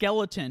 its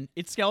skeleton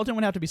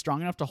would have to be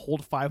strong enough to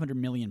hold 500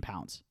 million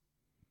pounds.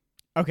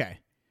 Okay.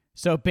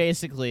 So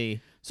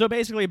basically,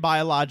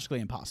 Biologically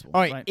impossible.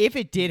 all right, if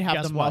it did have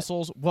Guess the what?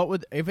 muscles,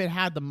 if it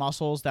had the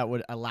muscles that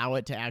would allow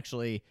it to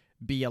actually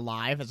be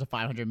alive as a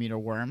 500-meter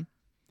worm,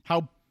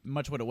 how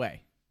much would it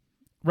weigh?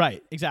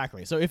 Right.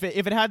 Exactly. So if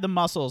it had the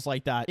muscles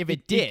like that, If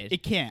it did.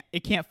 it can't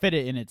fit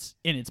it in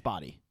its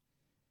body.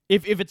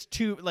 If it's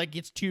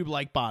its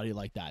tube-like body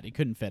like that, it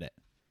couldn't fit it.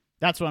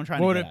 That's what I'm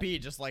trying What to would get it at. be?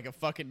 Just like a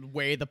fucking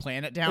weigh the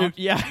planet down?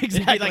 Yeah, It'd be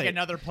exactly. like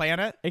another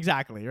planet?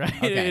 Exactly, right?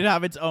 Okay. It'd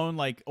have its own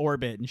like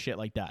orbit and shit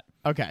like that.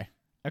 Okay.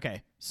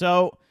 Okay,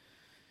 so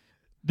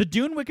the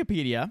Dune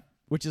Wikipedia,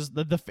 which is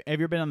the have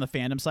you ever been on the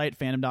fandom site,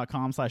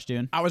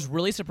 fandom.com/Dune? I was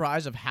really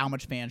surprised of how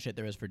much fan shit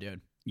there is for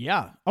Dune.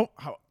 Yeah. Oh,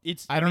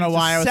 it's. I don't know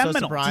why I was so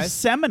seminal, surprised, It's a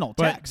seminal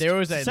But text. there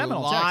was It's a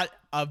seminal lot text.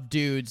 of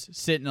dudes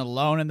sitting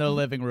alone in their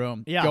living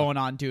room Yeah. going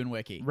on Dune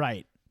Wiki.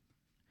 Right.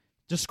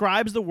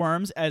 Describes the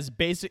worms as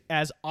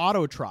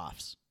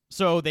autotrophs,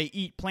 so they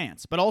eat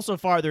plants. But also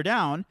farther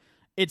down,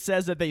 it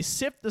says that they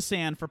sift the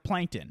sand for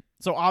plankton.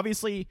 So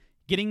obviously,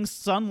 getting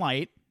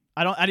sunlight.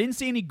 I didn't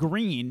see any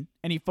green,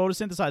 any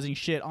photosynthesizing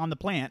shit on the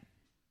plant,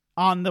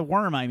 on the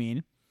worm, I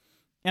mean.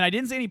 And I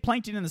didn't see any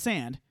plankton in the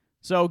sand.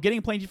 So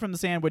getting plankton from the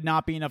sand would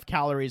not be enough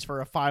calories for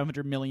a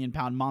 500 million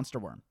pound monster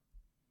worm.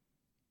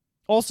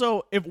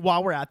 Also,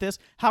 while we're at this,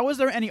 how is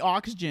there any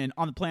oxygen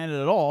on the planet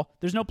at all?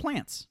 There's no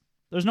plants.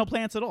 There's no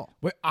plants at all.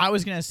 I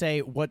was gonna say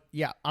what?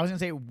 Yeah, I was gonna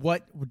say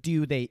what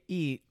do they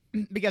eat?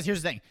 because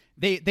here's the thing.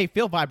 They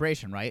feel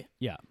vibration, right?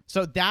 Yeah.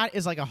 So that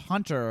is like a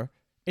hunter.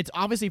 It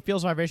obviously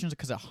feels vibrations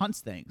because it hunts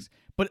things.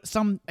 But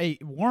a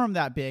worm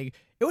that big,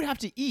 it would have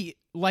to eat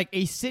like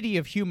a city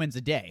of humans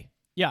a day.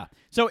 Yeah.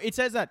 So it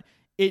says that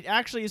it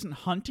actually isn't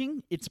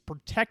hunting, it's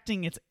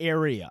protecting its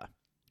area.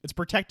 It's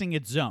protecting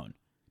its zone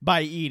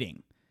by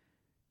eating.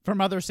 From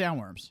other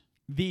sandworms.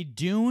 The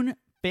Dune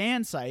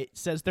fan site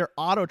says they're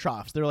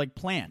autotrophs. They're like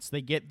plants.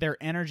 They get their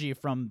energy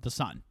from the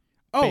sun.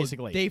 Oh,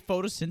 basically. they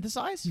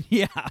photosynthesize?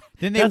 Yeah.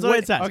 Then they That's would. what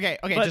it says. Okay,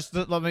 But- just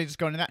let me just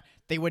go into that.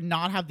 They would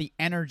not have the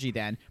energy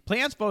then.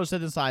 Plants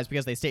photosynthesize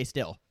because they stay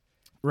still,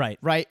 Right.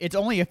 right? It's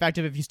only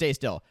effective if you stay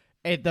still.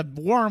 The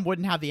worm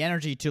wouldn't have the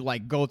energy to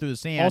like go through the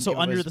sand. Also, if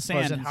it under was the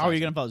sand, how are you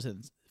photosynthesizing. going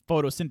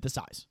to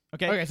photosynthesize?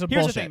 Okay. Okay, so here's the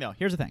bullshit. thing, though.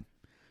 Here's the thing.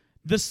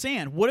 The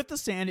sand. What if the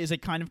sand is a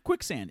kind of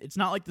quicksand? It's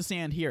not like the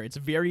sand here. It's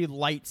very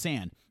light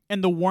sand,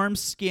 and the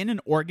worm's skin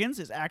and organs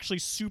is actually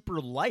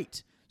super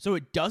light, so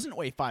it doesn't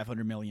weigh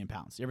 500 million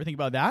pounds. You ever think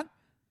about that?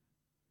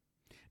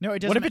 No, it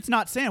doesn't. What if it's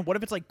not sand? What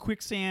if it's like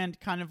quicksand,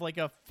 kind of like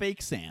a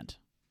fake sand?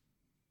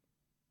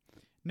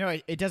 No,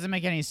 it doesn't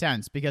make any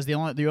sense because the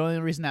only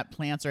reason that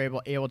plants are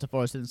able to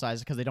photosynthesize is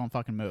because they don't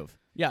fucking move.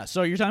 Yeah.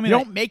 So you're telling me You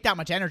that- don't make that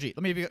much energy.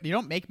 You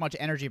don't make much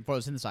energy in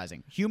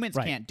photosynthesizing. Humans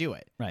Right. can't do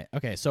it. Right.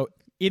 Okay. So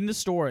in the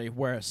story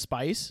where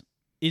spice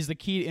is the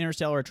key to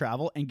interstellar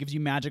travel and gives you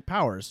magic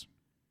powers,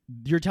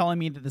 you're telling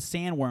me that the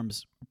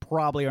sandworms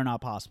probably are not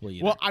possible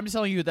either. Well, I'm just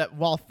telling you that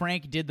while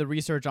Frank did the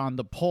research on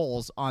the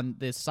poles, on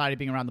the society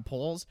being around the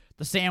poles,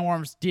 the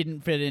sandworms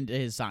didn't fit into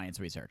his science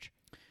research.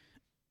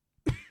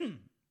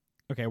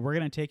 okay, we're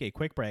going to take a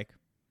quick break.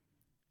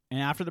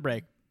 And after the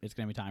break, it's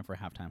going to be time for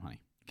halftime,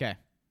 honey. Okay.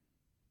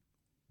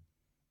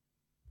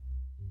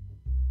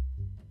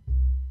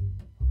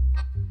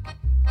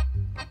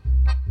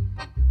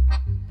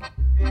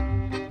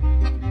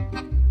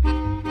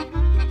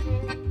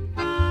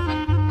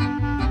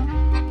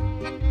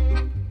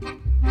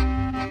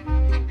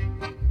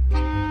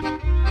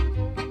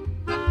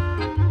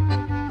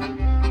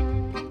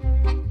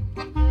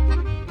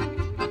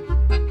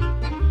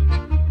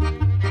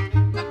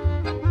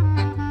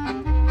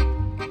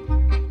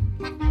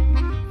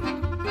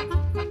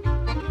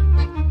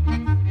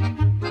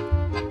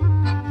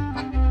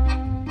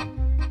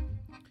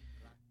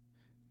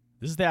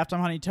 This is the Halftime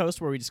Honey Toast,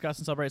 where we discuss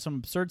and celebrate some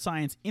absurd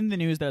science in the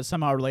news that is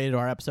somehow related to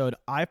our episode.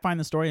 I find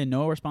the story, and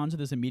Noah responds with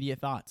his immediate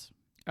thoughts.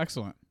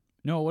 Excellent.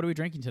 Noah, what are we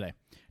drinking today?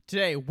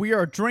 Today we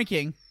are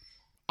drinking.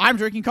 I'm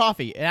drinking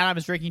coffee, and Adam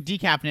is drinking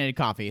decaffeinated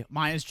coffee.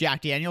 Mine is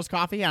Jack Daniel's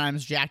coffee, and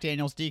Adam's Jack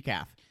Daniel's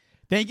decaf.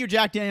 Thank you,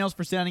 Jack Daniels,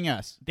 for sending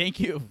us. Thank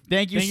you.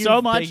 Thank you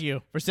so much Thank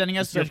you. for sending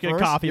us Such your good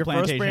first, coffee your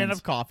first brand plantations.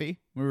 of coffee.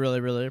 We really,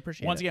 really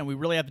appreciate Once it. again, we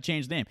really have to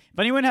change the name. If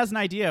anyone has an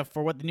idea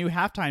for what the new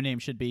halftime name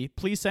should be,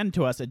 please send it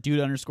to us at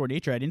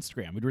dude_nature at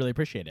Instagram. We'd really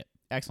appreciate it.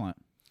 Excellent.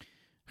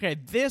 Okay,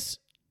 this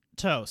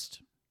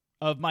toast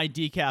of my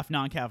decaf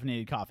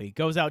non-caffeinated coffee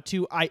goes out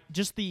to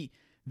the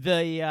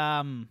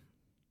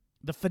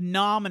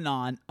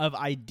phenomenon of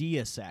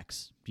idea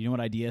sex. Do you know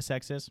what idea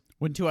sex is?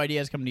 When two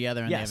ideas come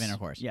together and Yes. they have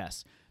intercourse.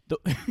 Yes.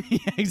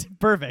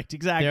 Perfect.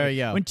 Exactly. There you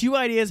go. When two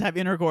ideas have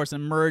intercourse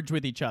and merge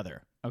with each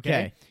other. Okay.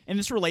 Okay. And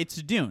this relates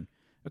to Dune.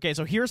 Okay,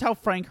 so here's how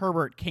Frank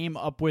Herbert came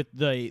up with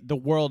the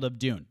world of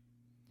Dune.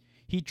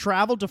 He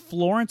traveled to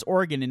Florence,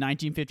 Oregon in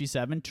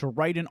 1957 to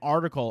write an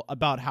article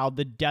about how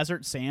the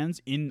desert sands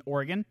in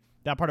Oregon,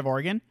 that part of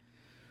Oregon,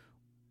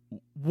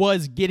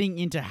 was getting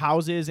into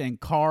houses and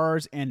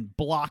cars and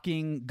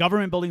blocking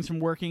government buildings from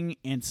working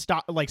and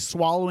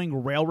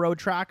swallowing railroad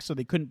tracks so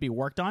they couldn't be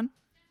worked on.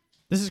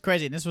 This is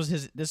crazy. This was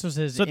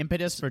his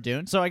impetus for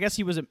Dune. So I guess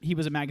he was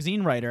a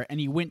magazine writer, and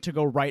he went to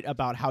go write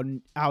about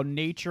how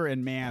nature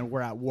and man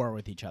were at war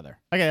with each other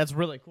Okay, that's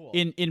really cool.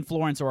 in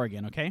Florence,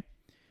 Oregon. Okay,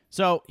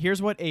 so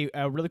here's what a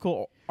really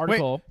cool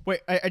article.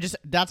 Wait,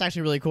 that's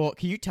actually really cool.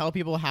 Can you tell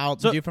people how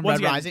the dude from once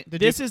Red again, Rising?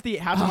 This is the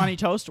Half the Money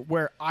Toast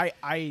where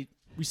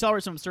we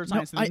celebrate some absurd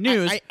science in the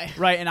news,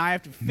 right? And I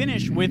have to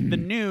finish with the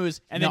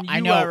news, and then I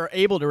you know. are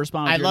able to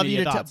respond. With I your love you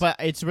to, immediate thoughts. but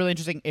it's really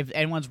interesting if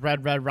anyone's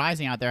read Red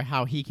Rising out there,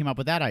 how he came up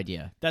with that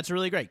idea. That's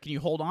really great. Can you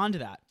hold on to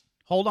that?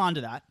 Hold on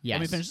to that. Yes.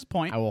 Let me finish this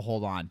point. I will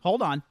hold on.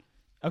 Hold on.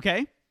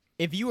 Okay.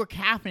 If you were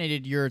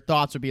caffeinated, your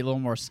thoughts would be a little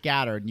more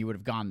scattered, and you would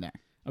have gone there.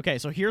 Okay,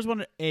 so here's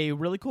a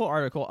really cool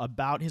article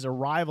about his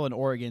arrival in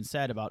Oregon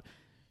said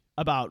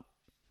about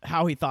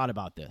how he thought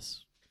about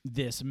this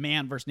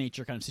man versus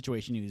nature kind of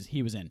situation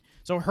he was in.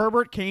 So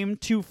Herbert came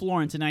to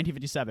Florence in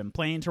 1957,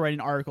 planning to write an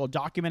article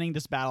documenting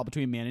this battle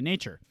between man and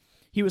nature.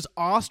 He was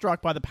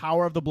awestruck by the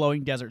power of the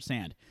blowing desert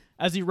sand.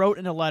 As he wrote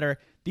in a letter,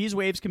 these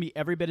waves can be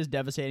every bit as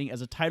devastating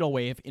as a tidal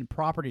wave in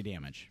property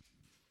damage.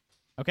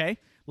 Okay?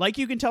 Like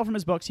you can tell from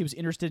his books, he was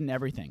interested in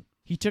everything.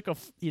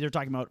 They're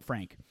talking about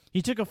Frank.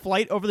 He took a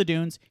flight over the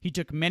dunes. He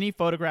took many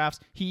photographs.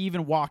 He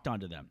even walked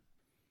onto them.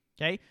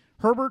 Okay?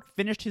 Herbert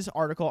finished his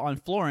article on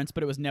Florence,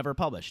 but it was never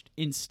published.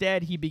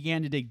 Instead, he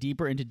began to dig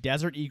deeper into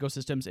desert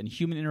ecosystems and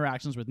human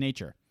interactions with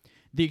nature.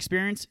 The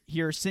experience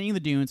here, seeing the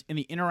dunes, and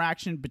the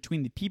interaction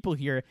between the people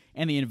here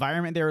and the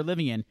environment they were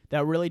living in,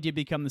 that really did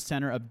become the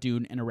center of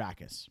Dune and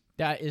Arrakis.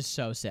 That is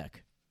so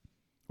sick.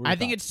 I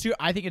think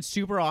it's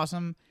super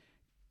awesome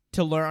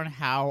to learn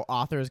how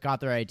authors got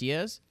their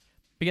ideas,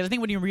 because I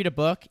think when you read a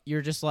book,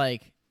 you're just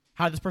like,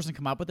 how did this person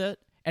come up with it?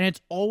 And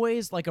it's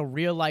always like a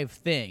real life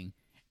thing.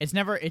 It's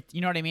never,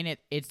 you know what I mean?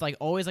 It's like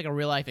always like a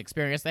real life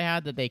experience they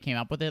had that they came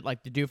up with it.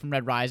 Like the dude from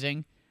Red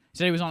Rising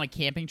said he was on a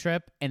camping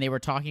trip and they were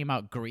talking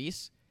about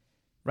Greece,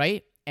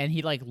 right? And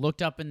he like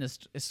looked up in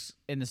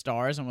the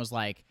stars and was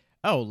like,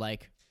 oh,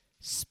 like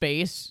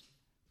space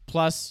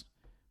plus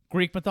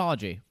Greek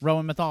mythology,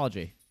 Roman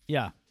mythology,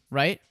 Yeah.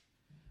 right?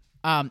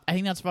 I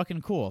think that's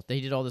fucking cool.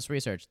 They did all this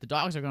research. The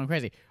dogs are going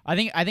crazy. I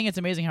think it's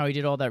amazing how he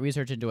did all that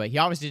research into it. He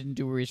obviously didn't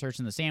do research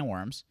in the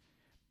sandworms,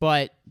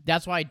 but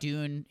that's why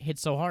Dune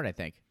hits so hard, I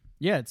think.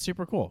 Yeah, it's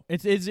super cool.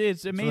 It's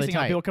amazing really how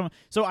tight. people come.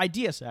 So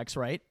idea sex,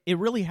 right? It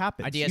really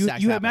happens. Idea you,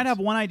 sex you happens. might have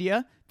one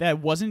idea that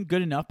wasn't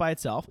good enough by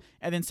itself,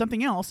 and then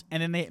something else,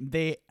 and then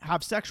they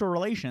have sexual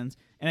relations,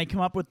 and they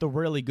come up with the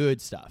really good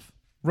stuff.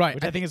 Right.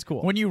 Which I think is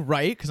cool. When you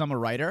write, because I'm a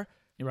writer,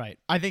 You're right.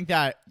 I think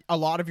that a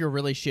lot of your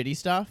really shitty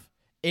stuff,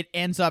 it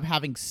ends up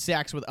having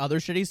sex with other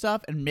shitty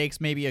stuff and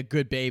makes maybe a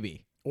good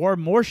baby. Or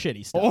more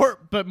shitty stuff.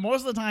 But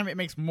most of the time, it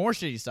makes more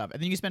shitty stuff.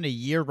 And then you spend a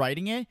year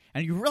writing it,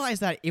 and you realize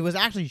that it was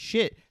actually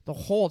shit the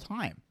whole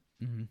time.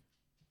 Mm-hmm.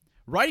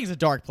 Writing's a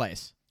dark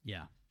place.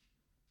 Yeah.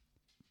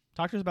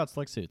 Talk to us about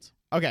slick suits.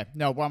 Okay,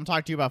 no, well, I'm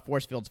talking to you about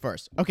force fields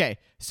first. Okay,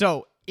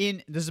 so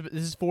this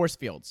is force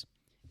fields.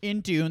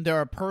 In Dune, there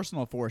are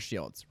personal force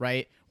shields,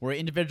 right? Where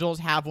individuals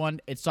have one,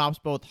 it stops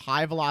both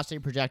high velocity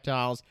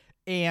projectiles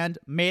and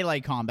melee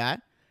combat,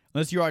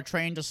 unless you are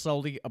trained to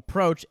slowly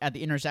approach at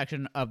the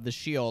intersection of the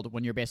shield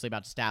when you're basically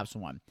about to stab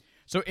someone.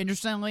 So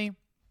interestingly,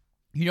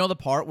 you know the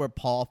part where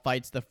Paul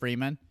fights the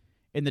Freeman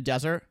in the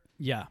desert?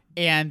 Yeah.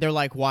 And they're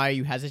like, why are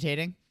you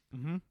hesitating?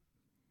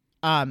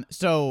 Mm-hmm.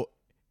 So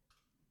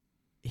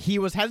he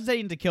was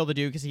hesitating to kill the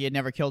dude because he had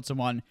never killed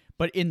someone,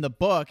 but in the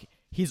book,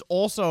 he's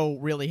also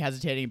really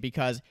hesitating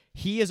because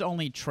he is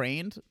only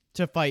trained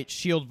to fight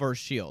shield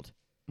versus shield.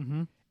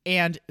 Mm-hmm.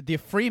 And the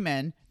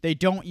Freemen, they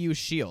don't use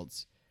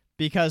shields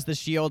because the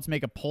shields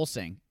make a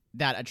pulsing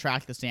that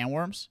attract the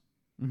sandworms.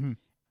 Mm-hmm.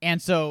 And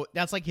so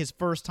that's like his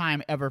first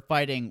time ever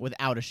fighting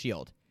without a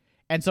shield.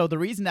 And so the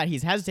reason that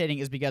he's hesitating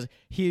is because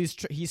he's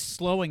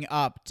slowing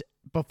up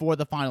before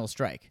the final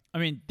strike. I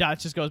mean, that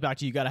just goes back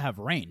to you got to have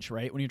range,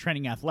 right? When you're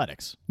training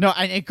athletics. No,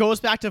 and it goes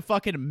back to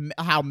fucking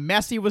how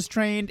Messi was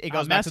trained. It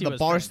goes back to Messi the was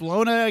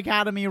Barcelona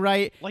Academy,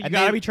 right? Like, you And got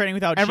to they- be training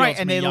without and shields. right, and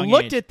from they a young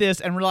looked age. at this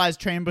and realized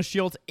train with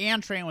shields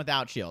and train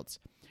without shields.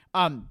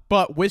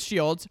 But with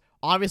shields,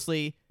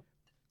 obviously,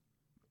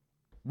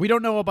 we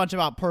don't know a bunch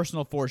about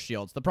personal force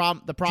shields. The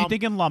problem. Do you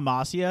think in La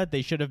Masia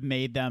they should have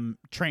made them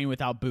train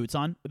without boots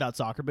on, without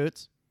soccer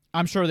boots?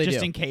 I'm sure they Just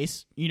do. in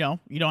case, you don't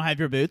have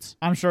your boots.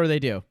 I'm sure they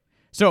do.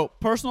 So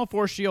personal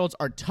force shields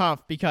are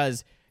tough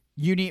because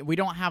you need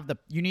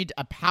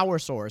a power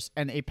source,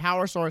 and a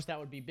power source that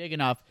would be big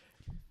enough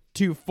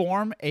to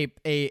form a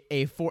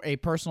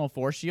personal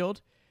force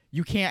shield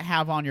you can't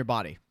have on your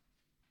body.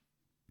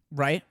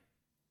 Right?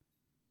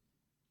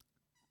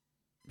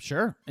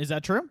 Sure. Is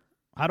that true?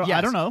 I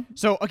Yes. don't know.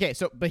 So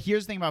but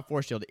here's the thing about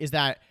force shield is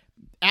that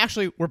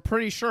actually we're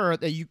pretty sure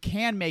that you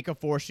can make a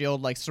force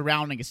shield like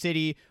surrounding a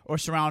city or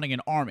surrounding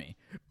an army.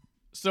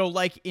 So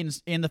like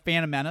in the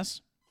Phantom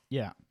Menace,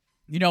 Yeah.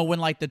 you know when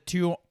like the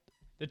two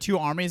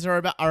armies are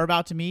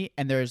about to meet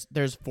and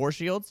there's force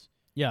shields.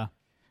 Yeah.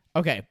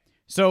 Okay,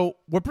 so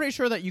we're pretty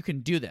sure that you can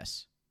do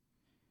this.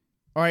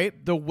 All right,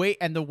 the way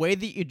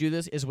that you do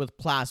this is with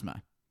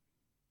plasma.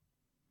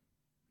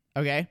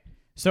 Okay,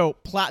 so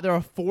there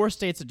are 4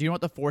 states. Do you know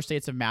what the 4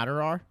 states of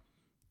matter are?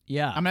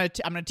 Yeah. I'm gonna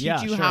teach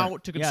Yeah, you sure. how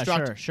to Yeah,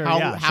 construct sure,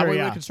 how we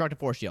yeah. would construct a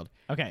force shield.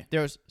 Okay.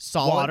 There's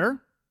solid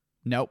Water.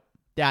 Nope,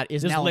 that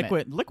is an Just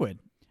element. liquid.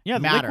 Yeah,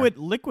 Matter.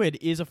 liquid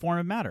is a form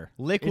of matter.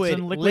 Liquid, It's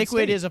in liquid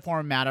state. is a form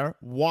of matter.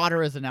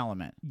 Water is an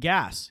element.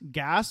 gas,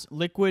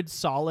 liquid,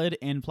 solid,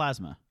 and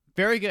plasma.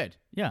 Very good.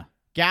 Yeah.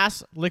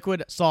 Gas,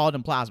 liquid, solid,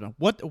 and plasma.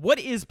 What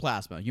is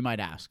plasma? You might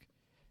ask.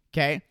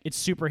 Okay, It's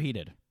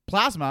superheated.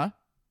 plasma.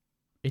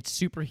 It's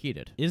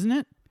superheated. Isn't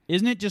it?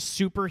 Isn't it just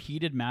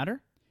superheated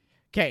matter?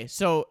 Okay,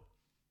 so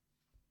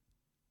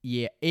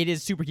yeah, it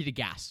is superheated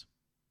gas.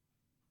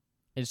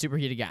 It is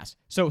superheated gas.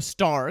 So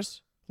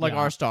stars, like Yeah,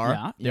 our star,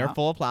 yeah, they're yeah.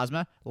 full of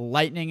plasma.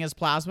 Lightning is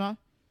plasma.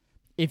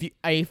 If you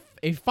a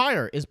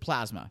fire is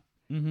plasma.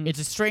 Mm-hmm. It's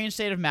a strange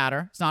state of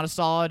matter. It's not a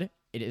solid.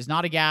 It is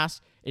not a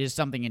gas. It is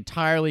something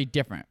entirely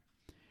different.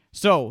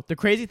 So the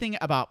crazy thing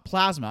about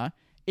plasma,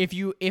 if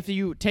you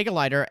take a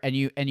lighter and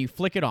you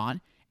flick it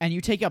on, and you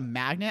take a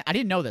magnet, I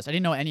didn't know this. I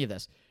didn't know any of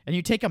this. And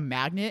you take a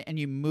magnet and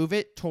you move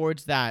it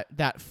towards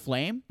that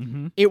flame,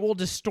 it will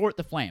distort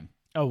the flame.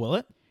 Oh, will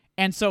it?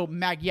 And so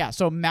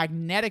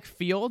magnetic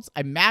fields,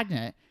 a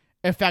magnet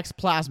affects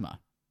plasma.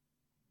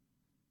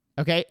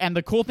 Okay? And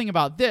the cool thing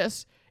about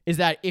this is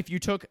that if you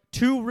took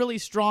 2 really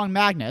strong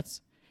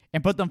magnets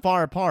and put them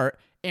far apart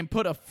and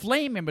put a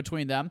flame in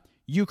between them,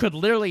 you could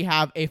literally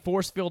have a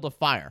force field of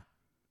fire.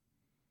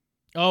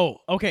 Oh,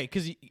 okay,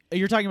 because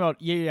you're talking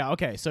about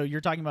okay. So you're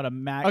talking about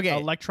a Okay,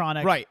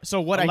 electronic right. So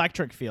what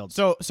electric field.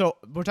 So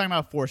we're talking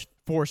about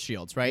force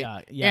shields,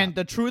 right? Yeah. And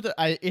the truth,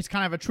 it's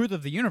kind of a truth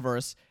of the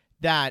universe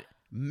that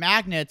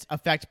magnets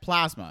affect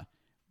plasma,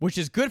 which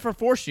is good for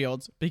force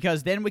shields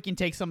because then we can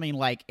take something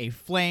like a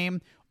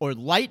flame or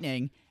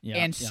lightning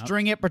and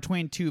string it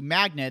between two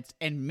magnets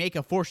and make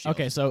a force shield.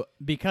 Okay, so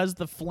because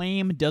the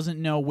flame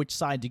doesn't know which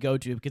side to go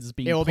to because it's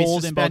being It will be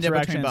pulled in both suspended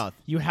between directions, both.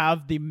 you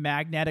have the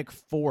magnetic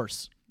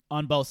force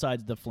on both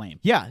sides of the flame.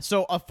 Yeah,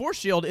 so a force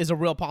shield is a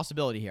real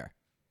possibility here.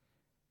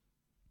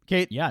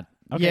 Okay. Yeah.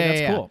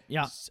 Okay, that's cool.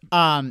 Yeah.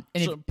 And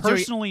So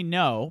personally,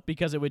 no,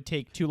 because it would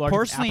take too large.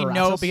 personally, of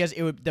no, apparatus.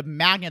 because the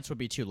magnets would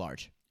be too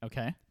large.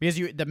 Okay. Because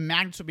the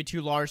magnets would be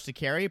too large to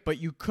carry, but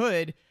you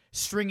could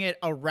string it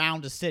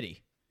around a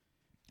city.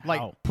 Like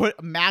How? put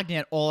a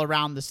magnet all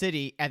around the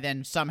city and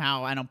then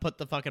somehow put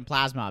the fucking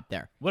plasma up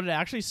there. Would it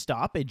actually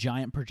stop a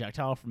giant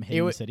projectile from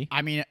hitting the city?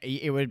 I mean,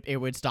 it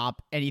would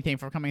stop anything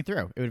from coming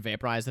through. It would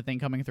vaporize the thing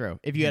coming through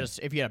if you had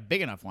a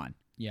big enough one.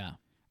 Yeah.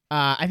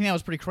 I think that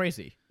was pretty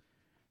crazy.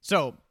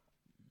 So,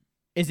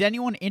 is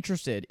anyone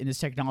interested in this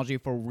technology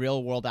for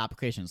real world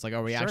applications? Like,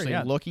 are we actually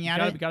looking at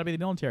it? Gotta be the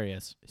military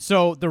is.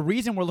 So the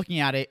reason we're looking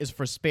at it is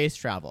for space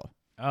travel.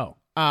 Oh.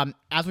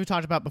 As we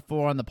talked about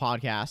before on the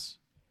podcast,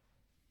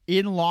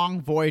 in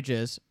long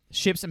voyages,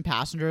 ships and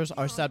passengers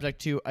are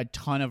subject to a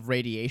ton of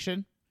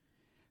radiation.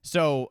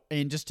 So,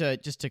 and just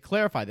to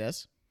clarify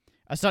this,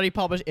 a study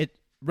published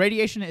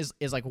radiation is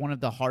like one of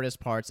the hardest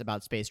parts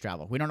about space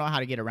travel. We don't know how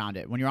to get around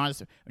it. When you're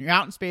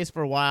out in space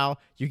for a while,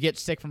 you get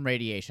sick from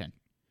radiation.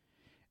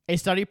 A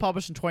study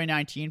published in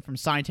 2019 from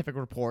Scientific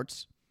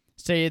Reports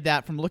stated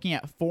that from looking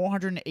at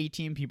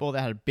 418 people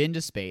that had been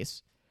to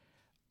space,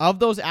 of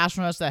those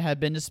astronauts that had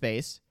been to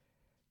space,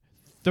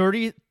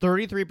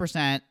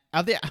 33%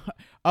 of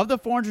the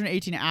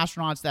 418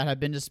 astronauts that had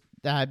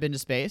been to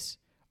space,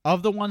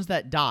 of the ones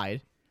that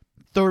died,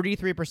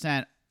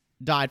 33%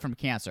 died from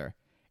cancer.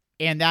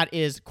 And that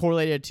is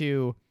correlated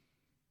to,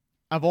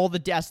 of all the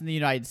deaths in the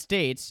United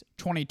States,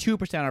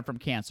 22% are from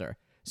cancer.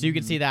 So you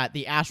can see that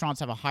the astronauts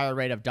have a higher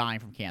rate of dying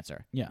from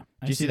cancer. Yeah.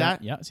 Do you see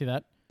that? Yeah, see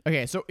that.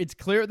 Okay, so it's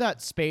clear that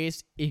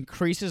space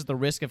increases the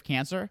risk of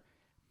cancer,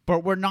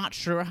 but we're not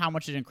sure how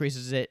much it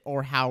increases it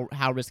or how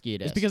risky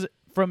it is. It's because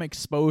from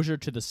exposure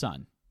to the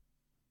sun.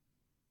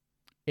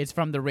 It's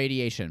from the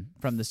radiation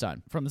from the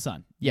sun. From the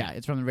sun. Yeah,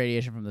 it's from the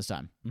radiation from the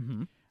sun.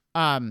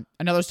 Mm-hmm.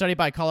 Another study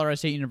by Colorado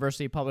State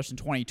University published in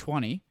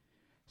 2020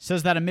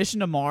 says that a mission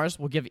to Mars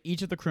will give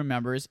each of the crew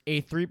members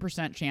a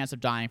 3% chance of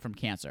dying from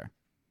cancer.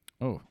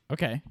 Oh,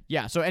 okay.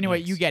 Yeah, so anyway,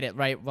 Nice. you get it,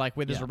 right? Like,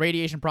 there's a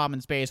radiation problem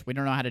in space. We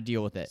don't know how to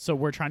deal with it. So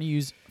we're trying to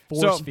use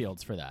force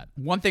fields for that.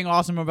 One thing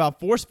awesome about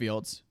force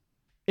fields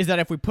is that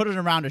if we put it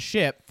around a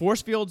ship,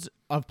 force fields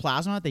of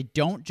plasma, they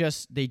don't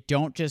just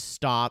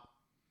stop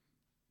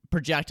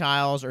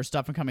projectiles or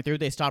stuff from coming through.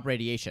 They stop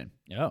radiation.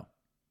 Oh.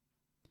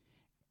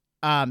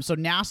 So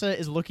NASA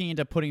is looking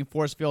into putting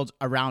force fields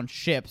around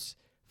ships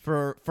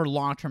for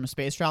long-term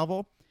space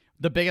travel.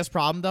 The biggest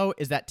problem, though,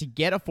 is that to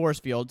get a force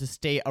field to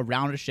stay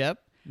around a ship,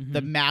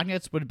 the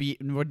magnets would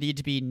need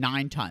to be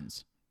 9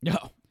 tons.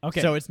 No.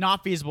 Okay. So it's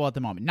not feasible at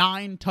the moment.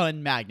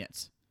 9-ton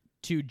magnets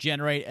to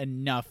generate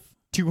enough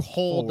to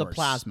hold the force.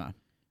 plasma.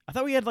 I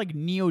thought we had like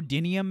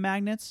neodymium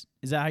magnets.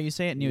 Is that how you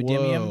say it?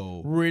 Neodymium?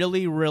 Whoa.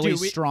 Really, really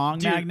strong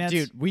magnets?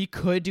 Dude, we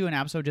could do an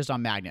episode just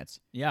on magnets.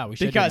 Yeah, we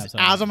should. Because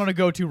as I'm going to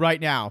go to right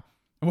now,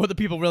 what the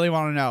people really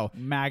want to know,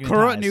 Magnetized.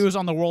 current news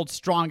on the world's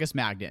strongest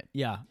magnet.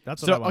 Yeah,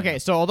 that's what So I want to know.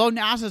 so although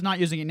NASA's not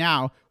using it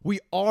now, we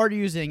are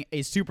using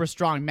a super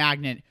strong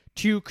magnet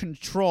to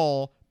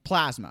control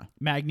plasma.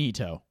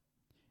 Magneto.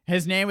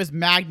 His name is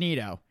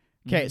Magneto.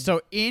 Okay,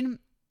 so in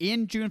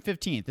June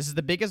 15th, this is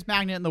the biggest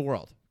magnet in the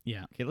world.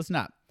 Yeah. Okay, listen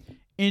up.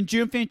 In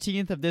June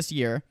 15th of this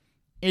year,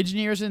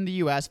 engineers in the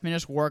U.S.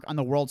 finished work on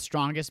the world's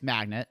strongest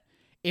magnet.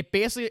 It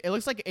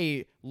looks like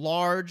a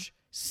large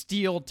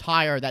steel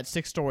tire that's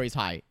 6 stories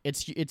high.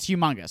 It's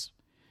humongous.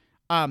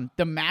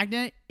 The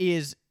magnet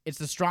it's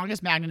the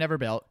strongest magnet ever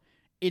built.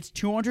 It's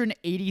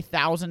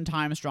 280,000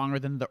 times stronger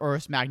than the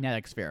Earth's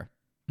magnetic sphere.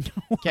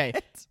 Okay,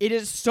 it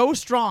is so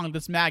strong,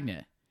 this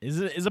magnet. Is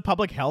it a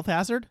public health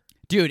hazard?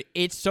 Dude,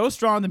 it's so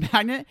strong, the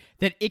magnet,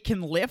 that it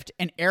can lift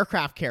an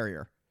aircraft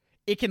carrier.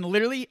 It can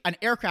literally, an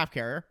aircraft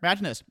carrier,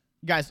 imagine this.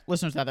 Guys,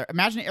 listeners out there,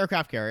 imagine an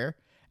aircraft carrier,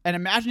 and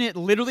imagine it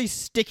literally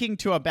sticking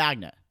to a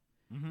magnet.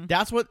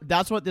 That's what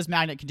this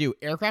magnet can do.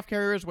 Aircraft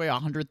carriers weigh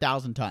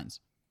 100,000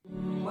 tons.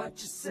 What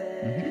you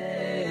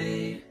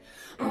say?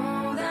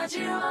 That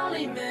you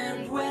only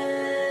meant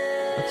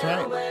well. That's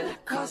right. Well,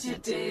 'cause you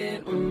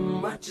did.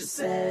 What you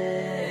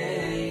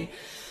say?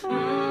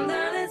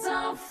 That it's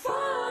all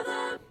for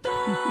the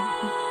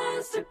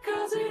best.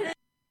 'Cause it.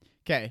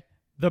 Okay,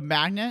 the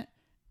magnet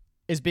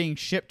is being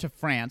shipped to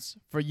France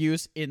for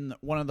use in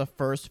one of the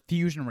first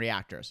fusion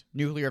reactors,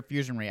 nuclear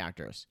fusion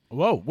reactors.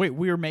 Whoa, wait,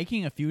 we are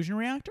making a fusion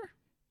reactor?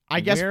 I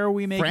guess Where are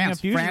we making France,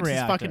 a fusion France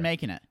reactor? is fucking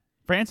making it.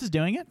 France is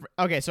doing it?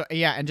 Okay, so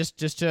yeah, and just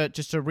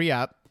to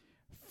re-up,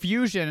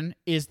 fusion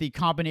is the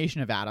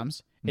combination of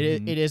atoms.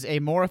 It is a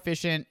more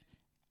efficient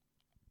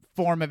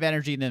form of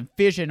energy than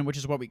fission, which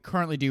is what we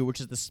currently do, which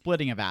is the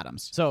splitting of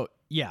atoms. So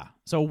yeah.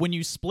 So when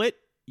you split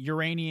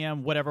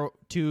uranium, whatever,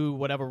 to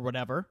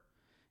whatever,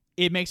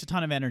 it makes a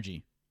ton of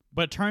energy.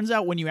 But it turns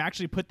out when you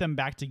actually put them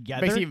back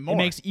together, even more. it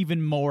makes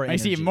even more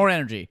Makes energy. even more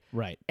energy.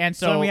 Right. And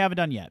So so we haven't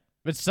done yet.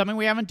 it's something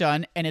we haven't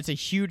done, and it's a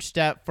huge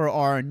step for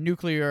our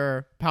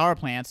nuclear power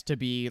plants to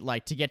be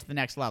like to get to the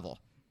next level.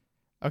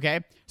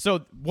 Okay?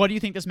 So what do you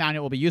think this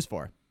magnet will be used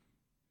for?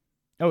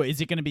 Oh,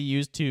 is it going to be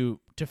used to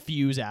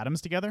fuse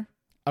atoms together?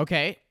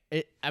 Okay.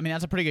 I mean,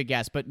 that's a pretty good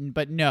guess, but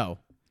no.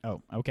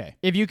 Oh, okay.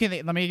 If you can,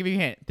 let me give you a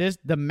hint.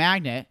 The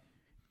magnet,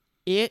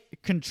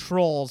 it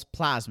controls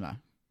plasma.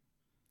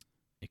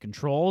 It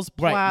controls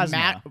Right.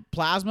 plasma.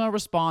 Plasma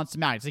responds to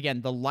magnets.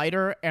 Again, the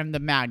lighter and the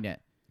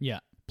magnet. Yeah.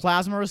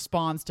 Plasma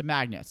responds to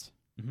magnets.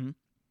 Mhm.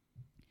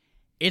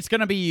 It's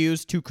going to be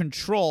used to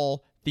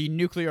control the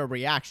nuclear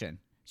reaction,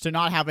 so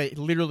not have it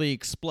literally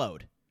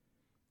explode.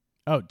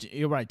 Oh,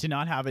 you're right. To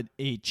not have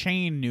a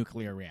chain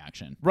nuclear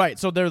reaction. Right.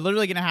 So they're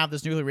literally going to have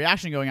this nuclear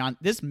reaction going on.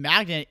 This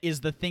magnet is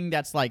the thing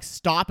that's like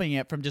stopping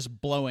it from just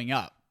blowing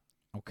up.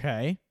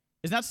 Okay.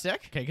 Isn't that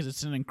sick? Okay, because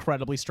it's an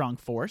incredibly strong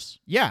force.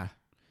 Yeah.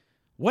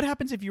 What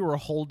happens if you were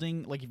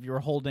holding,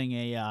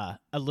 a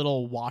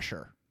little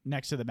washer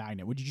next to the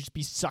magnet? Would you just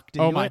be sucked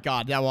into Oh my it?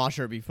 god, that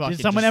washer would be fucking.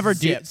 Did someone just ever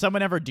zip. do?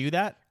 Someone ever do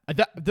that?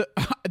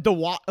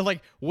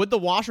 Would the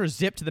washer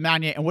zip to the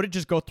magnet and would it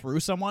just go through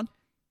someone?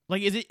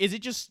 Like, is it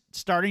just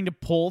starting to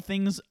pull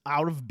things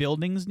out of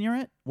buildings near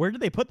it? Where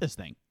did they put this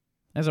thing?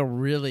 That's a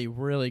really,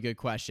 really good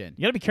question.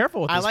 You got to be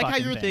careful with this. I like how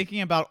fucking you're thing.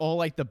 thinking about all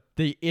like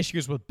the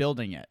issues with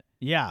building it.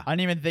 Yeah. I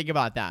didn't even think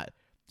about that.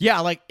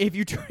 Yeah, like if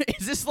you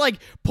is this like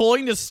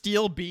pulling the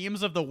steel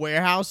beams of the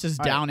warehouses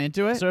All right. down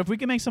into it? So if we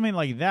can make something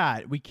like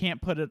that, we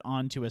can't put it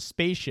onto a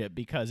spaceship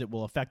because it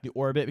will affect the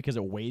orbit because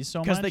it weighs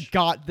so much.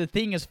 Because the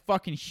thing is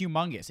fucking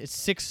humongous. It's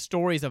 6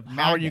 stories of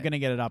magnet. How are you going to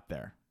get it up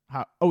there?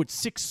 How? Oh, it's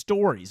 6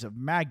 stories of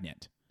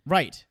magnet.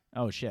 Right.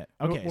 Oh shit.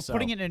 We're- Okay, we're so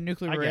putting it in a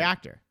nuclear I get it.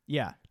 reactor.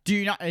 Yeah. Do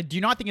you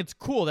not think it's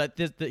cool that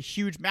the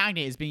huge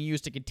magnet is being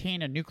used to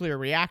contain a nuclear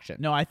reaction?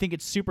 No, I think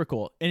it's super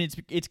cool, and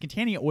it's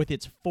containing it with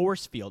its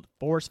force field.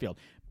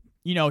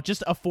 You know,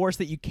 just a force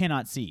that you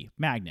cannot see.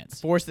 Magnets.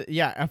 A force that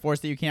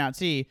you cannot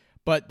see.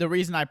 But the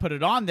reason I put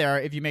it on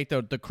there, if you make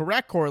the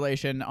correct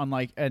correlation,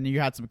 and you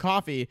had some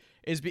coffee,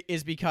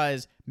 is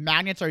because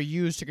magnets are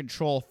used to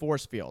control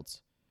force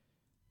fields,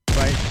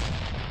 right?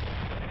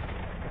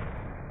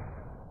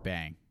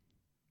 Bang.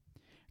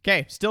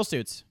 Okay, still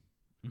suits.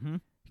 Mm-hmm.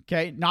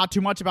 Okay, not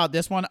too much about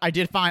this one. I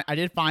did find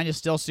a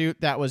still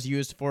suit that was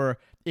used for.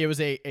 It was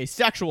a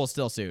sexual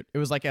still suit. It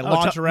was like a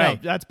lingerie. No,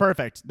 that's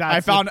perfect. That's I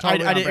found.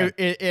 totally on brand.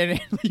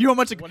 You know how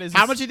much? What is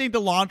how this? much do you think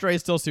the lingerie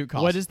still suit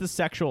costs? What is the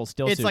sexual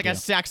still It's suit like do? a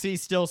sexy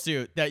still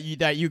suit that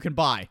you can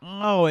buy.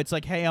 Oh, it's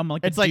like, hey, I'm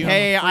like. It's a like, Dune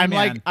hey, I'm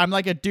Freeman.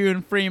 like a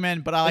Dune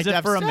Freeman, but I like Is to it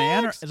have for a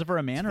man? Or, sex. is it for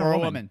a man or for a a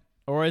woman? woman.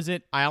 Or is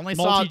it I only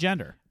saw.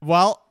 multi-gender?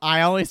 Well,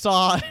 I only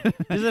saw.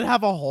 Does it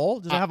have a hole?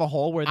 Does it have a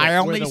hole where the, I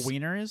only where the s-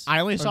 wiener is? I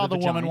only Or saw the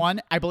woman vagina?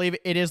 one. I believe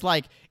it is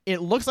like it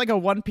looks like a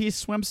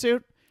one-piece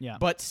swimsuit, Yeah.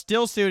 but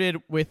still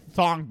suited with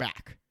thong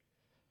back.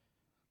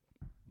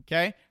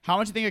 Okay, how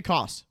much do you think it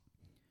costs?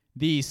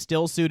 The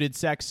still suited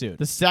sex suit,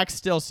 The sex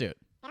still suit.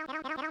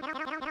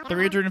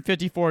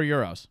 354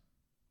 euros.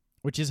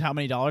 which is how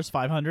many dollars?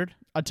 500?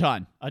 A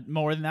ton.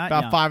 More than that?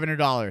 About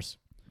 $500.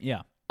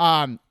 Yeah.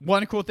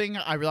 One cool thing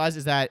I realized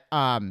is that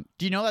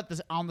do you know that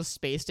on the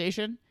space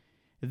station,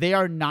 they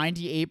are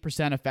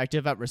 98%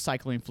 effective at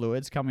recycling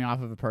fluids coming off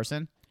of a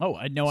person. Oh,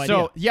 I had no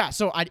idea.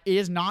 It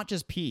is not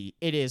just pee.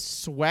 It is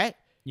sweat.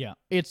 Yeah.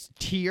 It's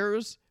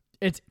tears.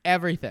 It's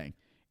everything.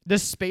 The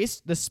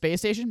space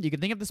station, you can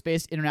think of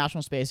the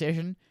International Space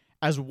Station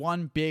as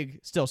one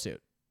big still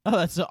suit. Oh,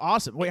 that's so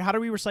awesome. Wait, how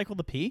do we recycle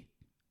the pee?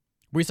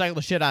 We recycle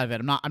the shit out of it.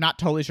 I'm not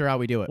totally sure how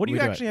we do it. What do you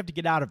We actually have to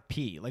get out of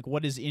pee? Like,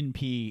 what is in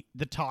pee?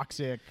 The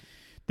toxic.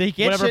 They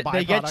get whatever shit.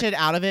 They get byproduct? shit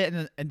out of it,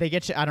 and they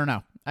get shit. I don't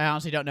know. I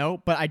honestly don't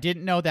know, but I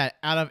didn't know that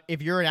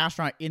if you're an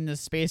astronaut in the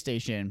space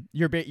station,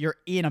 you're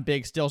in a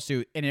big still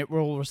suit, and it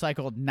will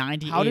recycle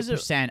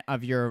 98%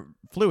 of your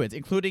fluids,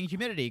 including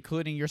humidity,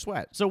 including your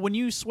sweat. So when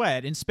you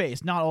sweat in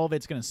space, not all of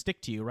it's going to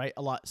stick to you, right?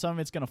 Some of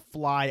it's going to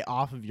fly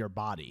off of your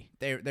body.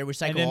 They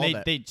recycle And then all of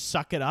it. they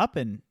suck it up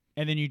and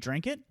then you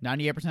drink it?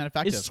 98%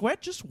 effective. Is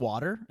sweat just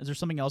water? Is there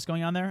something else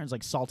going on there? It's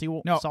like salty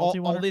No, water?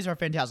 all these are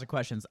fantastic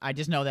questions. I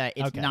just know that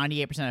it's Okay.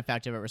 98%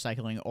 effective at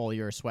recycling all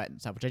your sweat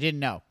and stuff, which I didn't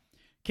know.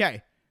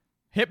 Okay,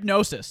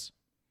 hypnosis.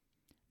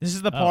 This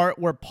is the part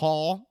where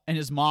Paul and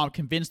his mom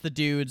convince the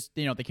dudes,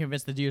 they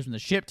convince the dudes from the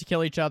ship to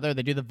kill each other.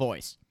 They do the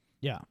voice.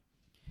 Yeah.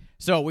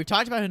 So we've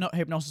talked about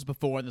hypnosis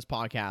before in this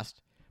podcast.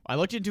 I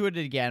looked into it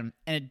again,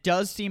 and it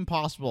does seem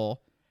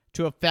possible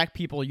to affect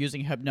people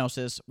using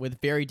hypnosis with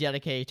very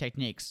dedicated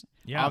techniques.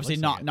 Yeah, it Obviously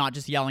looks like not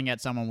just yelling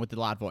at someone with the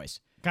loud voice.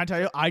 Can I tell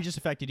you, I just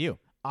affected you.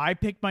 I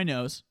picked my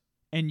nose,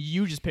 and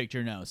you just picked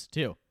your nose,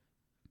 too.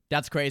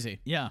 That's crazy.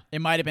 Yeah. It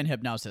might have been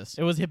hypnosis.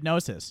 It was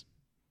hypnosis.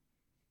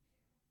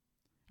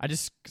 I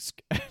just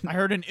I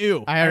heard an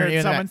ooh. I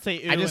heard someone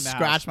say ooh I in just the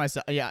scratched house.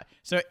 myself. Yeah.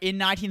 So in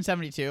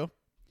 1972,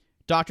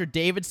 Dr.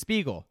 David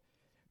Spiegel,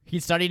 He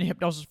studied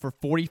hypnosis for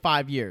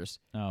 45 years.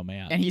 Oh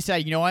man. And he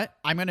said, you know what?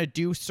 I'm going to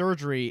do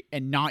surgery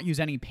and not use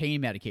any pain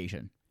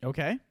medication.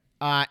 Okay.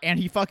 And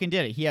he fucking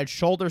did it. He had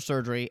shoulder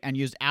surgery and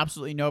used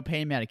absolutely no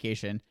pain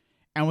medication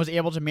and was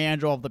able to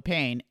manage all of the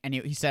pain. And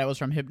he said it was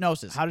from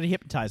hypnosis. How did he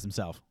hypnotize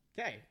himself?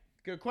 Okay,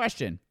 good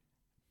question.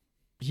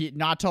 He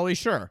not totally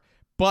sure.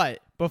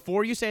 But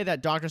before you say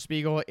that Dr.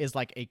 Spiegel is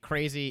like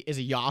is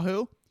a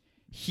Yahoo,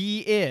 he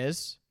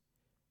is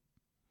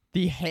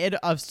the head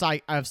of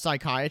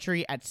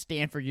psychiatry at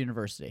Stanford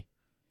University.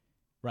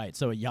 Right.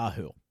 So a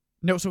Yahoo.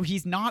 No, so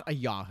he's not a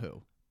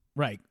Yahoo.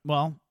 Right.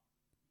 Well,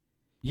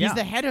 He's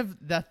the head of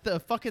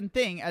the fucking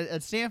thing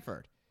at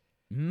Stanford.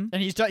 Mhm.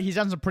 And he's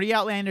done some pretty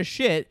outlandish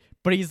shit,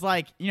 but he's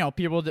like,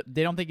 people,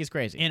 they don't think he's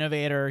crazy.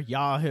 innovator,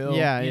 Yahoo.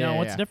 Yeah, You know, yeah,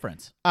 what's yeah. the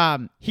difference?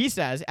 He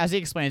says, as he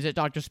explains it,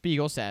 Dr.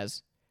 Spiegel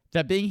says,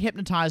 that being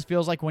hypnotized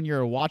feels like when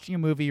you're watching a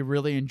movie you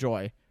really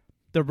enjoy.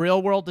 The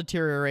real world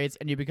deteriorates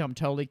and you become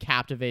totally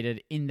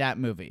captivated in that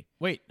movie.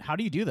 Wait, how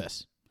do you do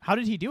this? How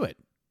did he do it?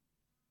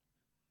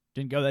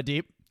 Didn't go that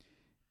deep?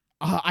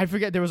 I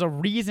forget. There was a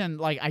reason.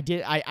 Like I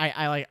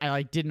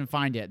didn't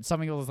find it.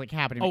 Something was like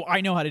happening. Oh,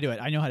 I know how to do it.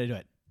 How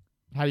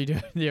do you do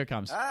it? Here it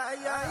comes. There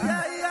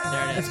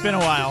it is. It's been a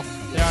while.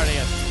 There already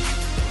is.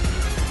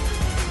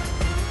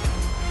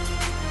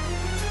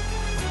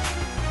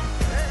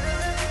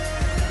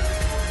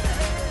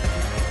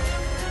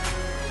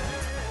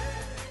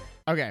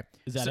 Okay.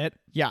 Is that So- it?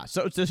 Yeah.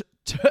 So it's just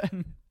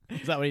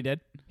Is that what he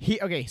did?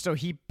 So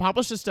he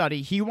published a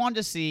study. He wanted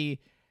to see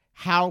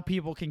how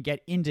people can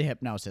get into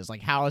hypnosis. Like,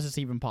 how is this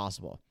even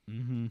possible?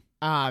 Mm-hmm.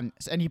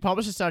 And he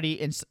published a study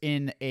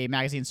in a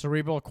magazine,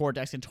 Cerebral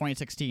Cortex, in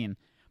 2016.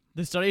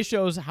 The study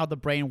shows how the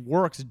brain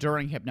works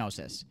during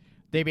hypnosis.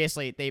 They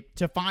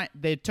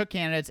took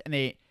candidates and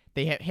they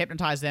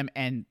hypnotized them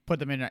and put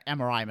them in an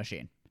MRI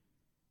machine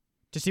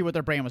to see what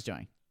their brain was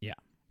doing. Yeah.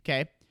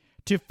 Okay.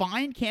 To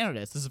find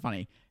candidates, this is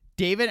funny.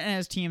 David and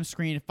his team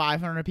screened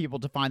 500 people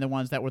to find the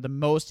ones that were the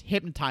most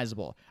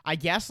hypnotizable. I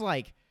guess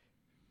like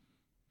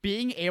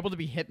being able to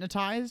be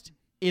hypnotized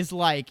is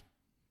like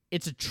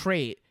it's a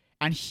trait.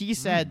 And he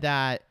said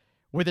that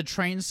with a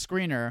trained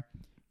screener,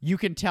 you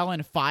can tell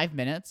in 5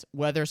 minutes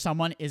whether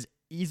someone is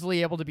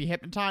easily able to be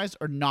hypnotized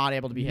or not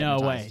able to be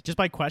hypnotized. No way. Just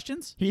by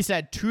questions? He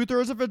said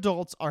 2/3 of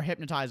adults are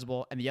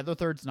hypnotizable and the other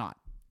third's not.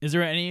 Is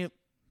there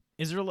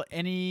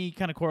any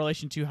kind of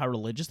correlation to how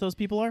religious those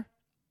people are?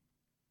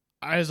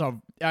 That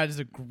is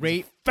a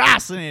great,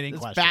 Fascinating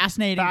it's question.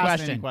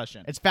 fascinating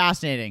question. It's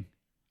fascinating.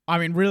 I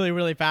mean, really,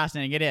 really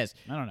fascinating. It is.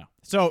 I don't know.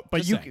 So,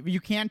 but Just you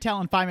can't tell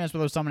in 5 minutes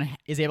whether someone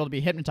is able to be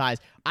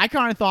hypnotized. I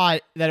kind of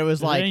thought that it was Is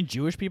there like any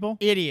Jewish people?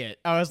 idiot.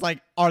 I was like,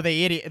 are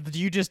they idiot? Do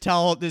you just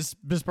tell this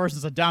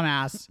person's a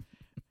dumbass? Is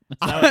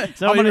that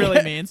what it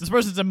really means? This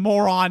person's a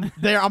moron.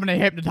 I'm going to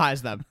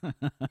hypnotize them. that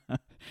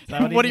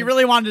what What he he means?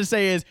 really wanted to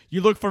say is,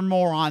 you look for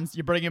morons,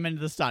 you bring them into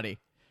the study,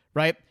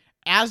 right?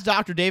 As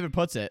Dr. David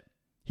puts it,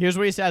 here's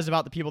what he says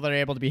about the people that are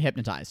able to be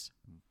hypnotized.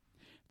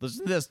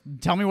 Listen to this.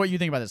 Tell me what you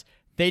think about this.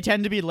 They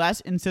tend to be less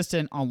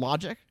insistent on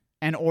logic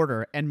and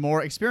order and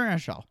more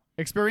experiential.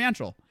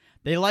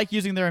 They like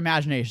using their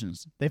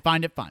imaginations. They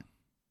find it fun.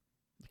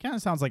 It kind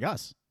of sounds like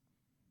us.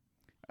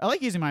 I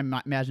like using my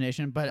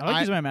imagination, but I like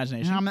using my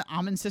imagination.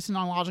 I'm insistent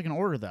on logic and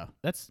order, though.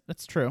 That's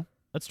true.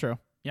 That's true.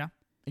 Yeah,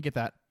 I get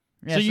that.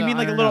 Yeah, so you mean I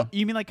like a don't little? know.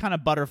 You mean like kind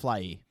of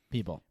butterfly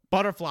people?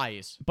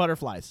 Butterflies.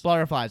 Butterflies.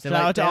 Butterflies. Shout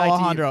out to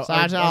Alejandro, Shout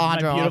out to our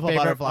Alejandro, beautiful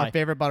butterfly. our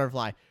favorite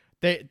butterfly.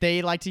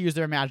 They like to use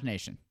their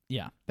imagination.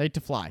 Yeah. They like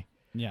to fly.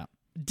 Yeah.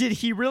 Did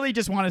he really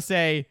just want to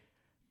say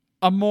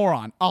a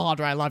moron?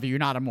 Alejandro, I love you. You're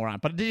not a moron.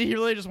 But did he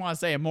really just want to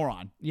say a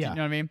moron? Yeah. You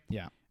know what I mean?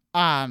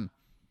 Yeah.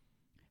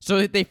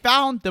 So they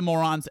found the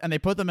morons and they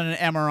put them in an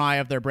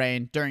MRI of their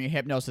brain during a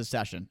hypnosis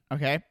session.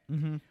 Okay.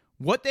 Mm-hmm.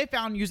 What they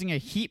found using a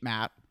heat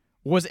map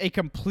was a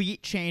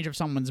complete change of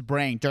someone's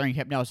brain during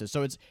hypnosis.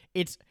 So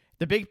it's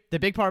the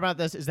big part about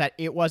this is that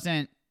it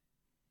wasn't,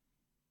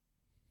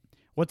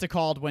 what's it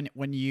called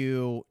when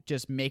you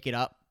just make it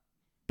up?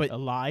 But A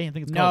lie. I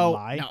think it's called a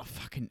lie.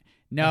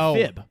 No,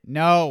 A fib.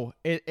 No,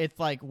 it's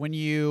like when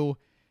you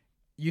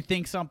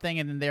think something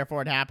and then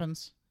therefore it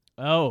happens.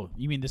 Oh,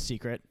 you mean The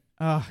Secret?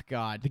 Oh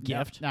God, The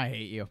Gift? I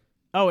hate you.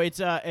 Oh, it's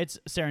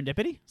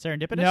serendipity.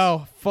 Serendipitous.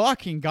 No,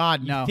 fucking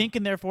God, You no. think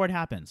and therefore it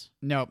happens.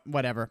 No,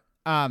 whatever.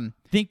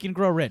 Think and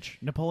grow rich.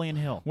 Napoleon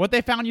Hill. What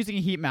they found using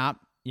a heat map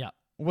Yeah.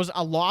 was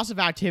a loss of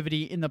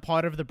activity in the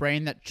part of the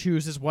brain that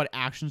chooses what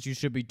actions you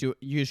should be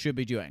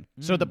doing.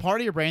 So the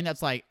part of your brain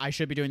that's like, I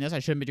should be doing this, I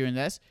shouldn't be doing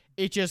this,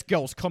 it just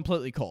goes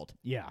completely cold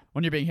Yeah.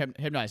 when you're being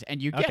hypnotized,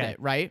 and you get Okay. it,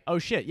 right? Oh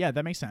shit. Yeah,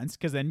 that makes sense.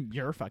 Because then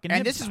you're fucking.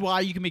 And this is why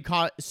you can be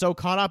so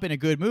caught up in a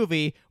good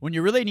movie when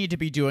you really need to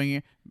be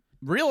doing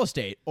real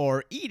estate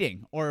or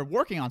eating or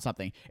working on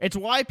something. It's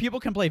why people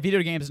can play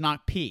video games and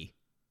not pee.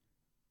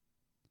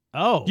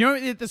 Oh. You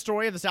know the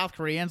story of the South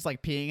Koreans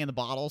like peeing in the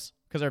bottles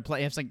because they're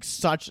playing like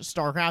such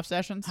StarCraft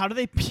sessions? How do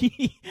they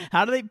pee?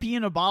 How do they pee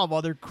in a bottle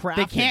while they're crafting?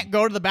 They can't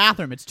go to the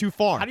bathroom. It's too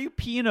far. How do you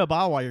pee in a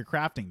bottle while you're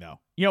crafting though?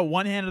 You know,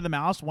 one hand of the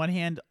mouse, one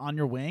hand on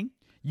your wing.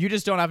 You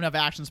just don't have enough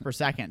actions per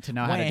second to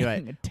know how to do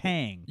it.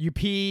 Tang. You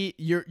pee.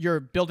 You're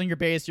building your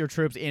base, your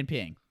troops, and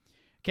peeing.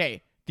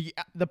 Okay.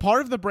 The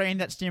part of the brain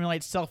that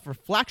stimulates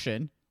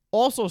self-reflection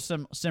also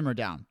simmer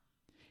down.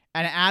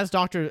 And as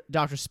Dr.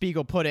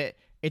 Spiegel put it,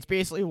 it's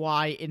basically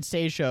why in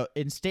stage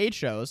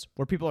shows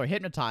where people are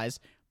hypnotized,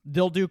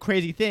 they'll do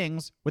crazy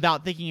things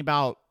without thinking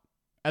about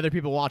other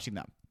people watching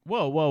them.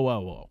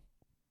 Whoa.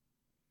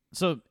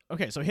 So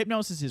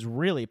hypnosis is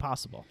really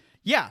possible.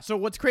 Yeah. So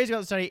what's crazy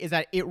about the study is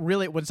that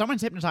when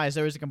someone's hypnotized,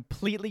 there is a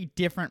completely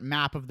different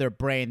map of their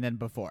brain than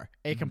before.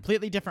 A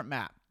completely different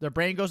map. Their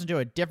brain goes into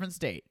a different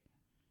state.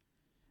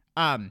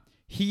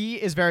 He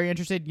is very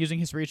interested in using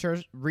his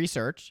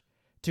research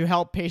to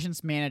help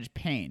patients manage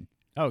pain.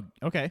 Oh,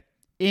 okay.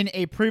 In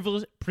a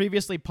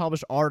previously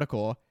published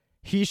article,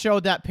 he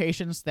showed that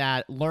patients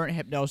that learn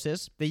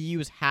hypnosis, they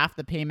use half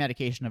the pain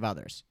medication of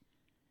others.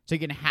 So you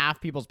can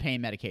half people's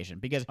pain medication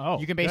because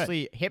you can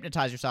basically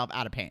hypnotize yourself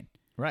out of pain.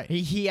 Right.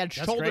 He had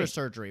That's shoulder great.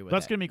 surgery with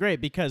That's it. going to be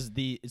great because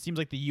it seems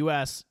like the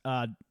U.S.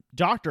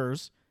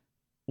 Doctors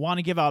want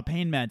to give out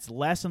pain meds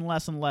less and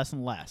less and less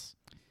and less.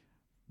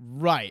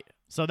 Right.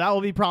 So that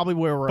will be probably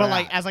where we're But at.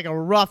 like as like a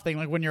rough thing,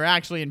 like when you're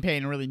actually in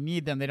pain and really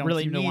need them, they don't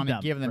Really seem to need want to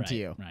them. give them Right, to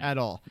you right. at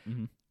all.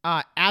 Mhm.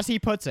 As he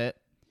puts it,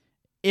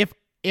 if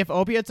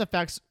opiates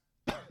affects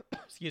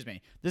excuse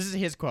me, this is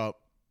his quote.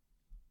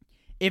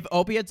 If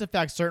opiates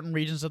affect certain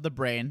regions of the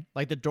brain,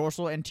 like the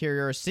dorsal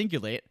anterior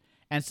cingulate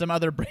and some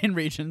other brain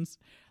regions,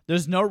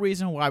 there's no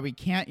reason why we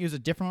can't use a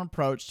different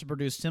approach to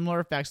produce similar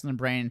effects in the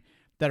brain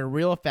that are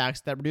real effects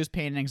that reduce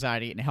pain and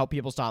anxiety and help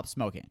people stop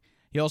smoking.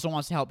 He also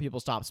wants to help people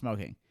stop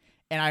smoking.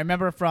 And I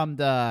remember from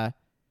the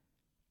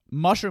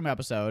mushroom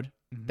episode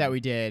that we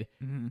did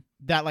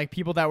that like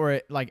people that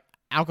were like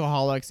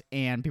alcoholics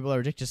and people that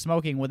were addicted to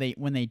smoking when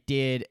they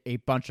did a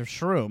bunch of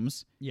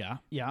shrooms, yeah.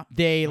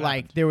 they What like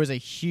happened? there was a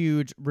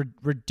huge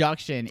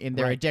reduction in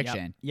their Right,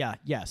 addiction. Yeah.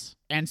 Yes.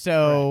 And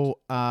so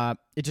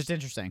it's just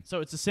interesting.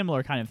 So it's a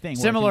similar kind of thing.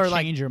 Similar, where it can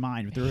like, change your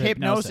mind through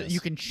Hypnosis, you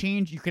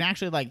can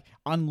actually like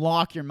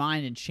unlock your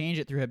mind and change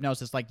it through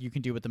hypnosis like you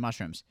can do with the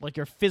mushrooms. like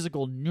your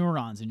physical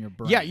neurons in your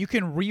brain. Yeah, you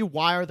can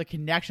rewire the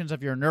connections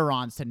of your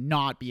neurons to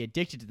not be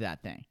addicted to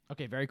that thing.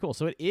 Okay, very cool.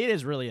 So it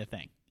is really a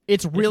thing.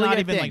 It's really not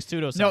a even thing. like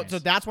pseudoscience. No, so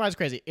that's why it's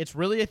crazy. It's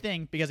really a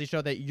thing because he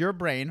showed that your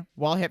brain,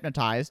 while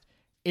hypnotized,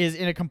 is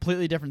in a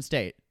completely different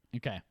state.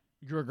 Okay.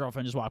 Your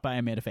girlfriend just walked by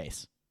and made a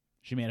face.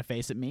 She made a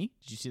face at me.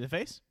 Did you see the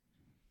face?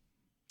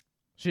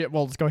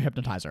 Well, let's go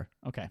hypnotize her.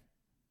 Okay.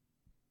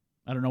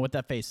 I don't know what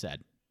that face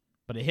said,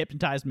 but it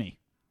hypnotized me.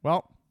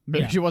 Well,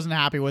 maybe Yeah. she wasn't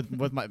happy with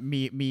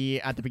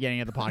me at the beginning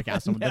of the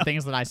podcast and the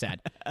things that I said.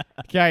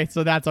 Okay,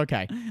 so that's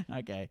okay.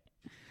 Okay.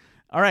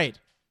 All right.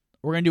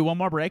 We're going to do one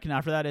more break, and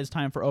after that is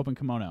time for Open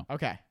Kimono.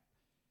 Okay.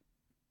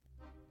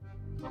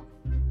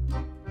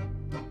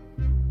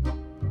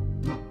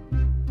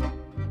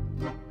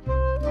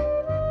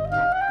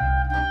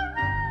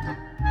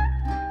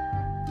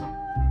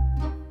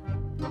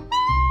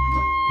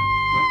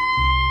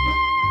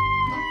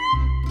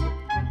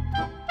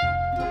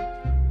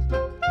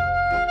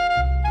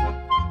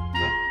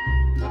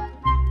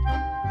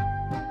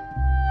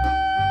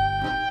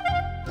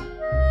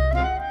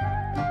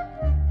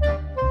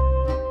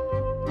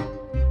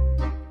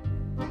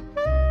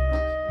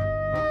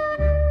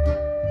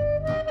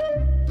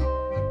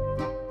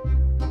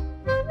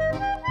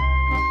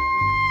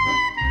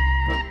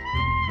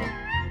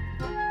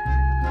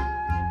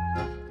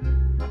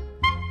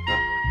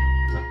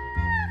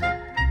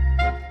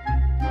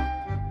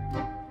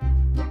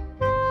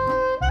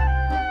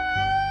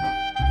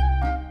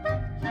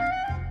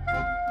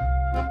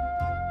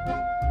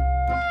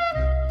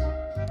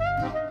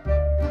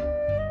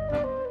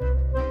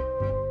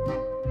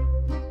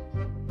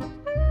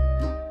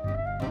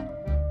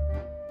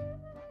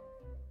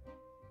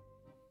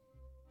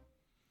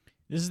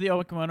 This is the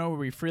Open Kimono where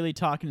we freely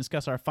talk and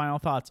discuss our final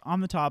thoughts on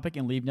the topic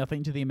and leave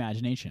nothing to the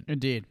imagination.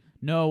 Indeed.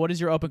 No, what is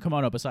your open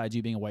kimono besides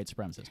you being a white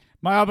supremacist?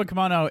 My open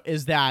kimono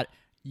is that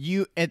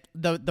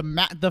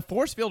the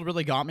force field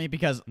really got me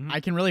because I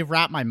can really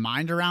wrap my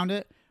mind around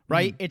it,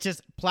 right? It's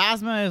just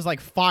plasma is like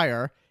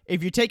fire.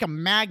 If you take a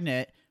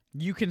magnet,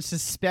 you can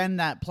suspend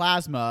that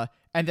plasma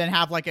and then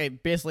have like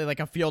basically like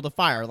a field of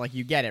fire. Like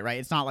you get it, right?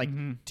 It's not like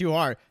too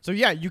hard. So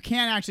yeah, you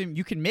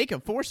can make a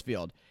force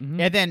field.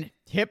 And then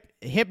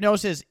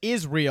hypnosis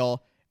is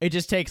real. It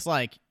just takes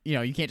like,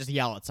 you can't just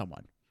yell at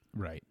someone.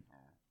 Right.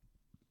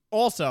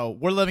 Also,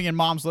 we're living in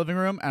Mom's living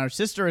room, and our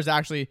sister has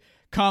actually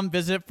come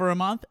visit for a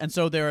month, and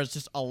so there is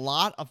just a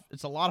lot of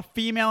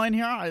female in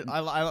here.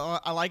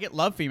 I like it.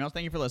 Love females.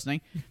 Thank you for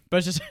listening.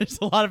 But it's just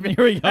a lot of Here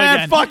we go And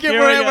again. fuck it, Here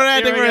we're we go.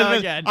 ending. Here we We're go ending.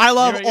 again. I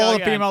love Here we go all the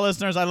again. female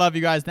listeners. I love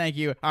you guys. Thank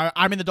you.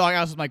 I'm in the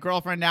doghouse with my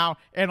girlfriend now,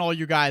 and all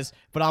you guys.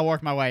 But I'll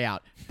work my way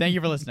out. Thank you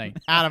for listening,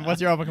 Adam.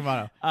 What's your open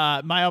kimono?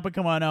 My open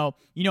kimono,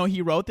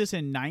 he wrote this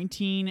in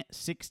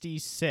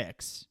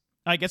 1966.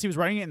 I guess he was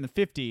writing it in the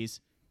 50s,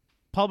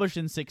 published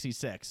in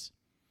 66.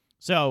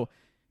 So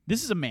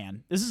this is a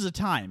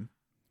time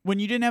when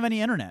you didn't have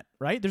any internet,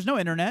 right? There's no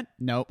internet.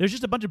 Nope. There's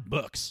just a bunch of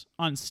books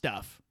on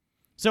stuff.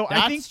 So I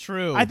That's think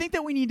true. I think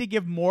that we need to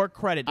give more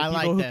credit to I people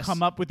like who this.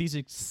 come up with these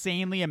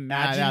insanely that's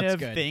imaginative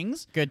good.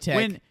 things. Good take.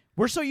 When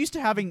we're so used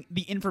to having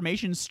the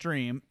information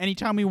stream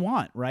anytime we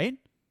want, right?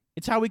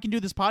 It's how we can do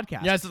this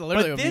podcast. Yeah, it's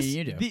literally but what me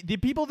and you do. The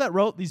people that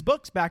wrote these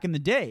books back in the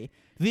day,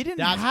 they didn't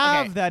That's-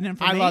 have okay. that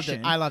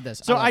information. I love this.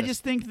 So love I this.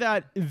 just think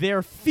that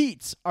their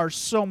feats are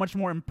so much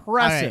more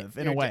impressive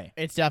in a way.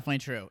 It's definitely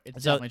true.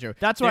 It's So definitely true.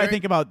 that's what I There-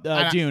 think about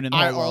Dune and the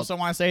I whole world. also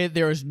want to say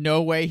there is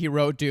no way he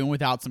wrote Dune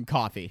without some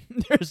coffee.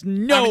 There's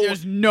no, I mean,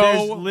 there's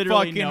no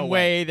literally fucking no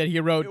way that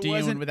he wrote It Dune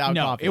wasn't- without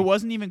no, coffee. It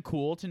wasn't even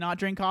cool to not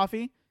drink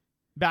coffee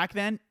back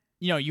then.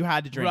 You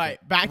had to drink right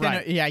it. back then.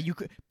 Right. Yeah, you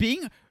could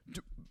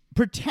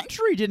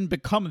pretensory didn't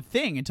become a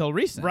thing until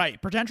recent. Right.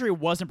 Pretensory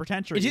wasn't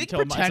pretensory. Do you think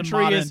until it's a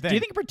pretensory modern is? thing. Do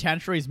you think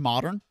pretensory is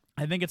modern?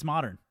 I think it's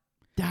modern.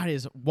 That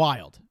is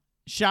wild.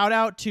 Shout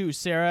out to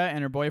Sarah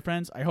and her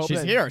boyfriends. I hope She's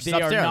that here. She's they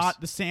are upstairs.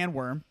 not the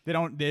sandworm.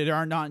 They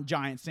are not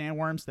giant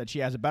sandworms. That she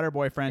has a better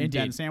boyfriend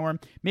than Indeed. the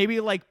sandworm. Maybe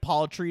like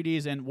Paul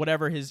Atreides and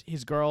whatever his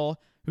girl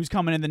who's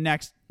coming in the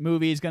next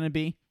movie is going to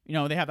be.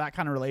 They have that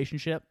kind of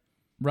relationship.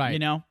 Right.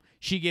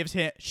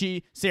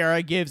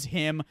 Sarah gives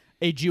him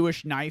a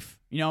Jewish knife.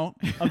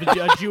 Of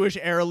a Jewish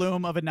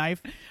heirloom of a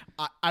knife.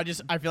 I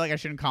feel like I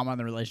shouldn't comment on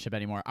the relationship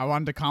anymore. I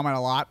wanted to comment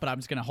a lot, but I'm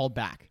just gonna hold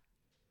back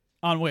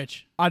On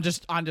which? on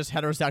just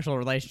heterosexual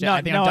relationship.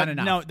 I think I've done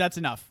enough. No, that's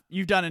enough.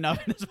 You've done enough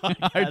in this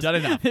podcast. I've done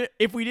enough.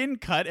 If we didn't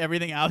cut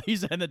everything out you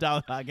said in the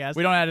Dollar Podcast,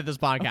 We don't edit this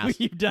podcast.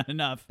 you've done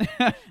enough.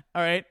 All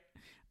right.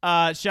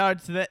 Shout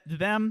out to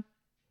them.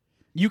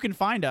 You can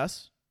find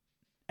us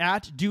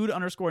at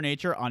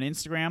dude_nature on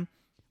Instagram.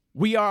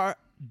 We are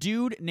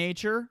Dude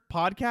Nature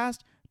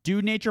Podcast,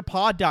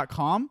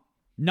 dudenaturepod.com,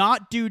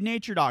 not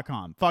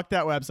dudenature.com. Fuck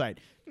that website.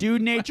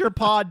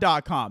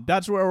 Dudenaturepod.com.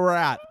 That's where we're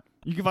at.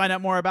 You can find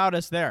out more about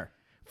us there.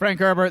 Frank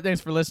Herbert,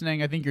 thanks for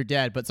listening. I think you're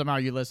dead, but somehow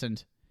you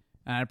listened,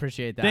 and I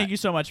appreciate that. Thank you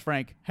so much,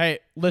 Frank. Hey,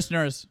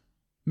 listeners,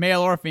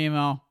 male or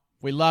female,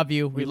 we love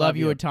you. We love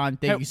you a ton.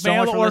 Thank you so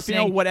Male much for or listening.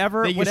 female,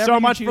 whatever. Thank you whatever so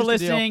much choose for to do.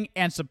 listening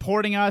and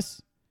supporting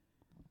us.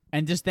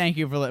 And just thank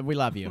you for we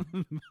love you.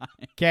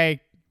 Okay,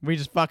 we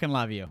just fucking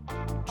love you.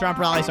 Trump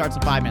rally starts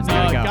in 5 minutes.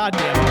 There we go. God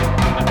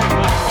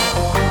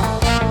damn it.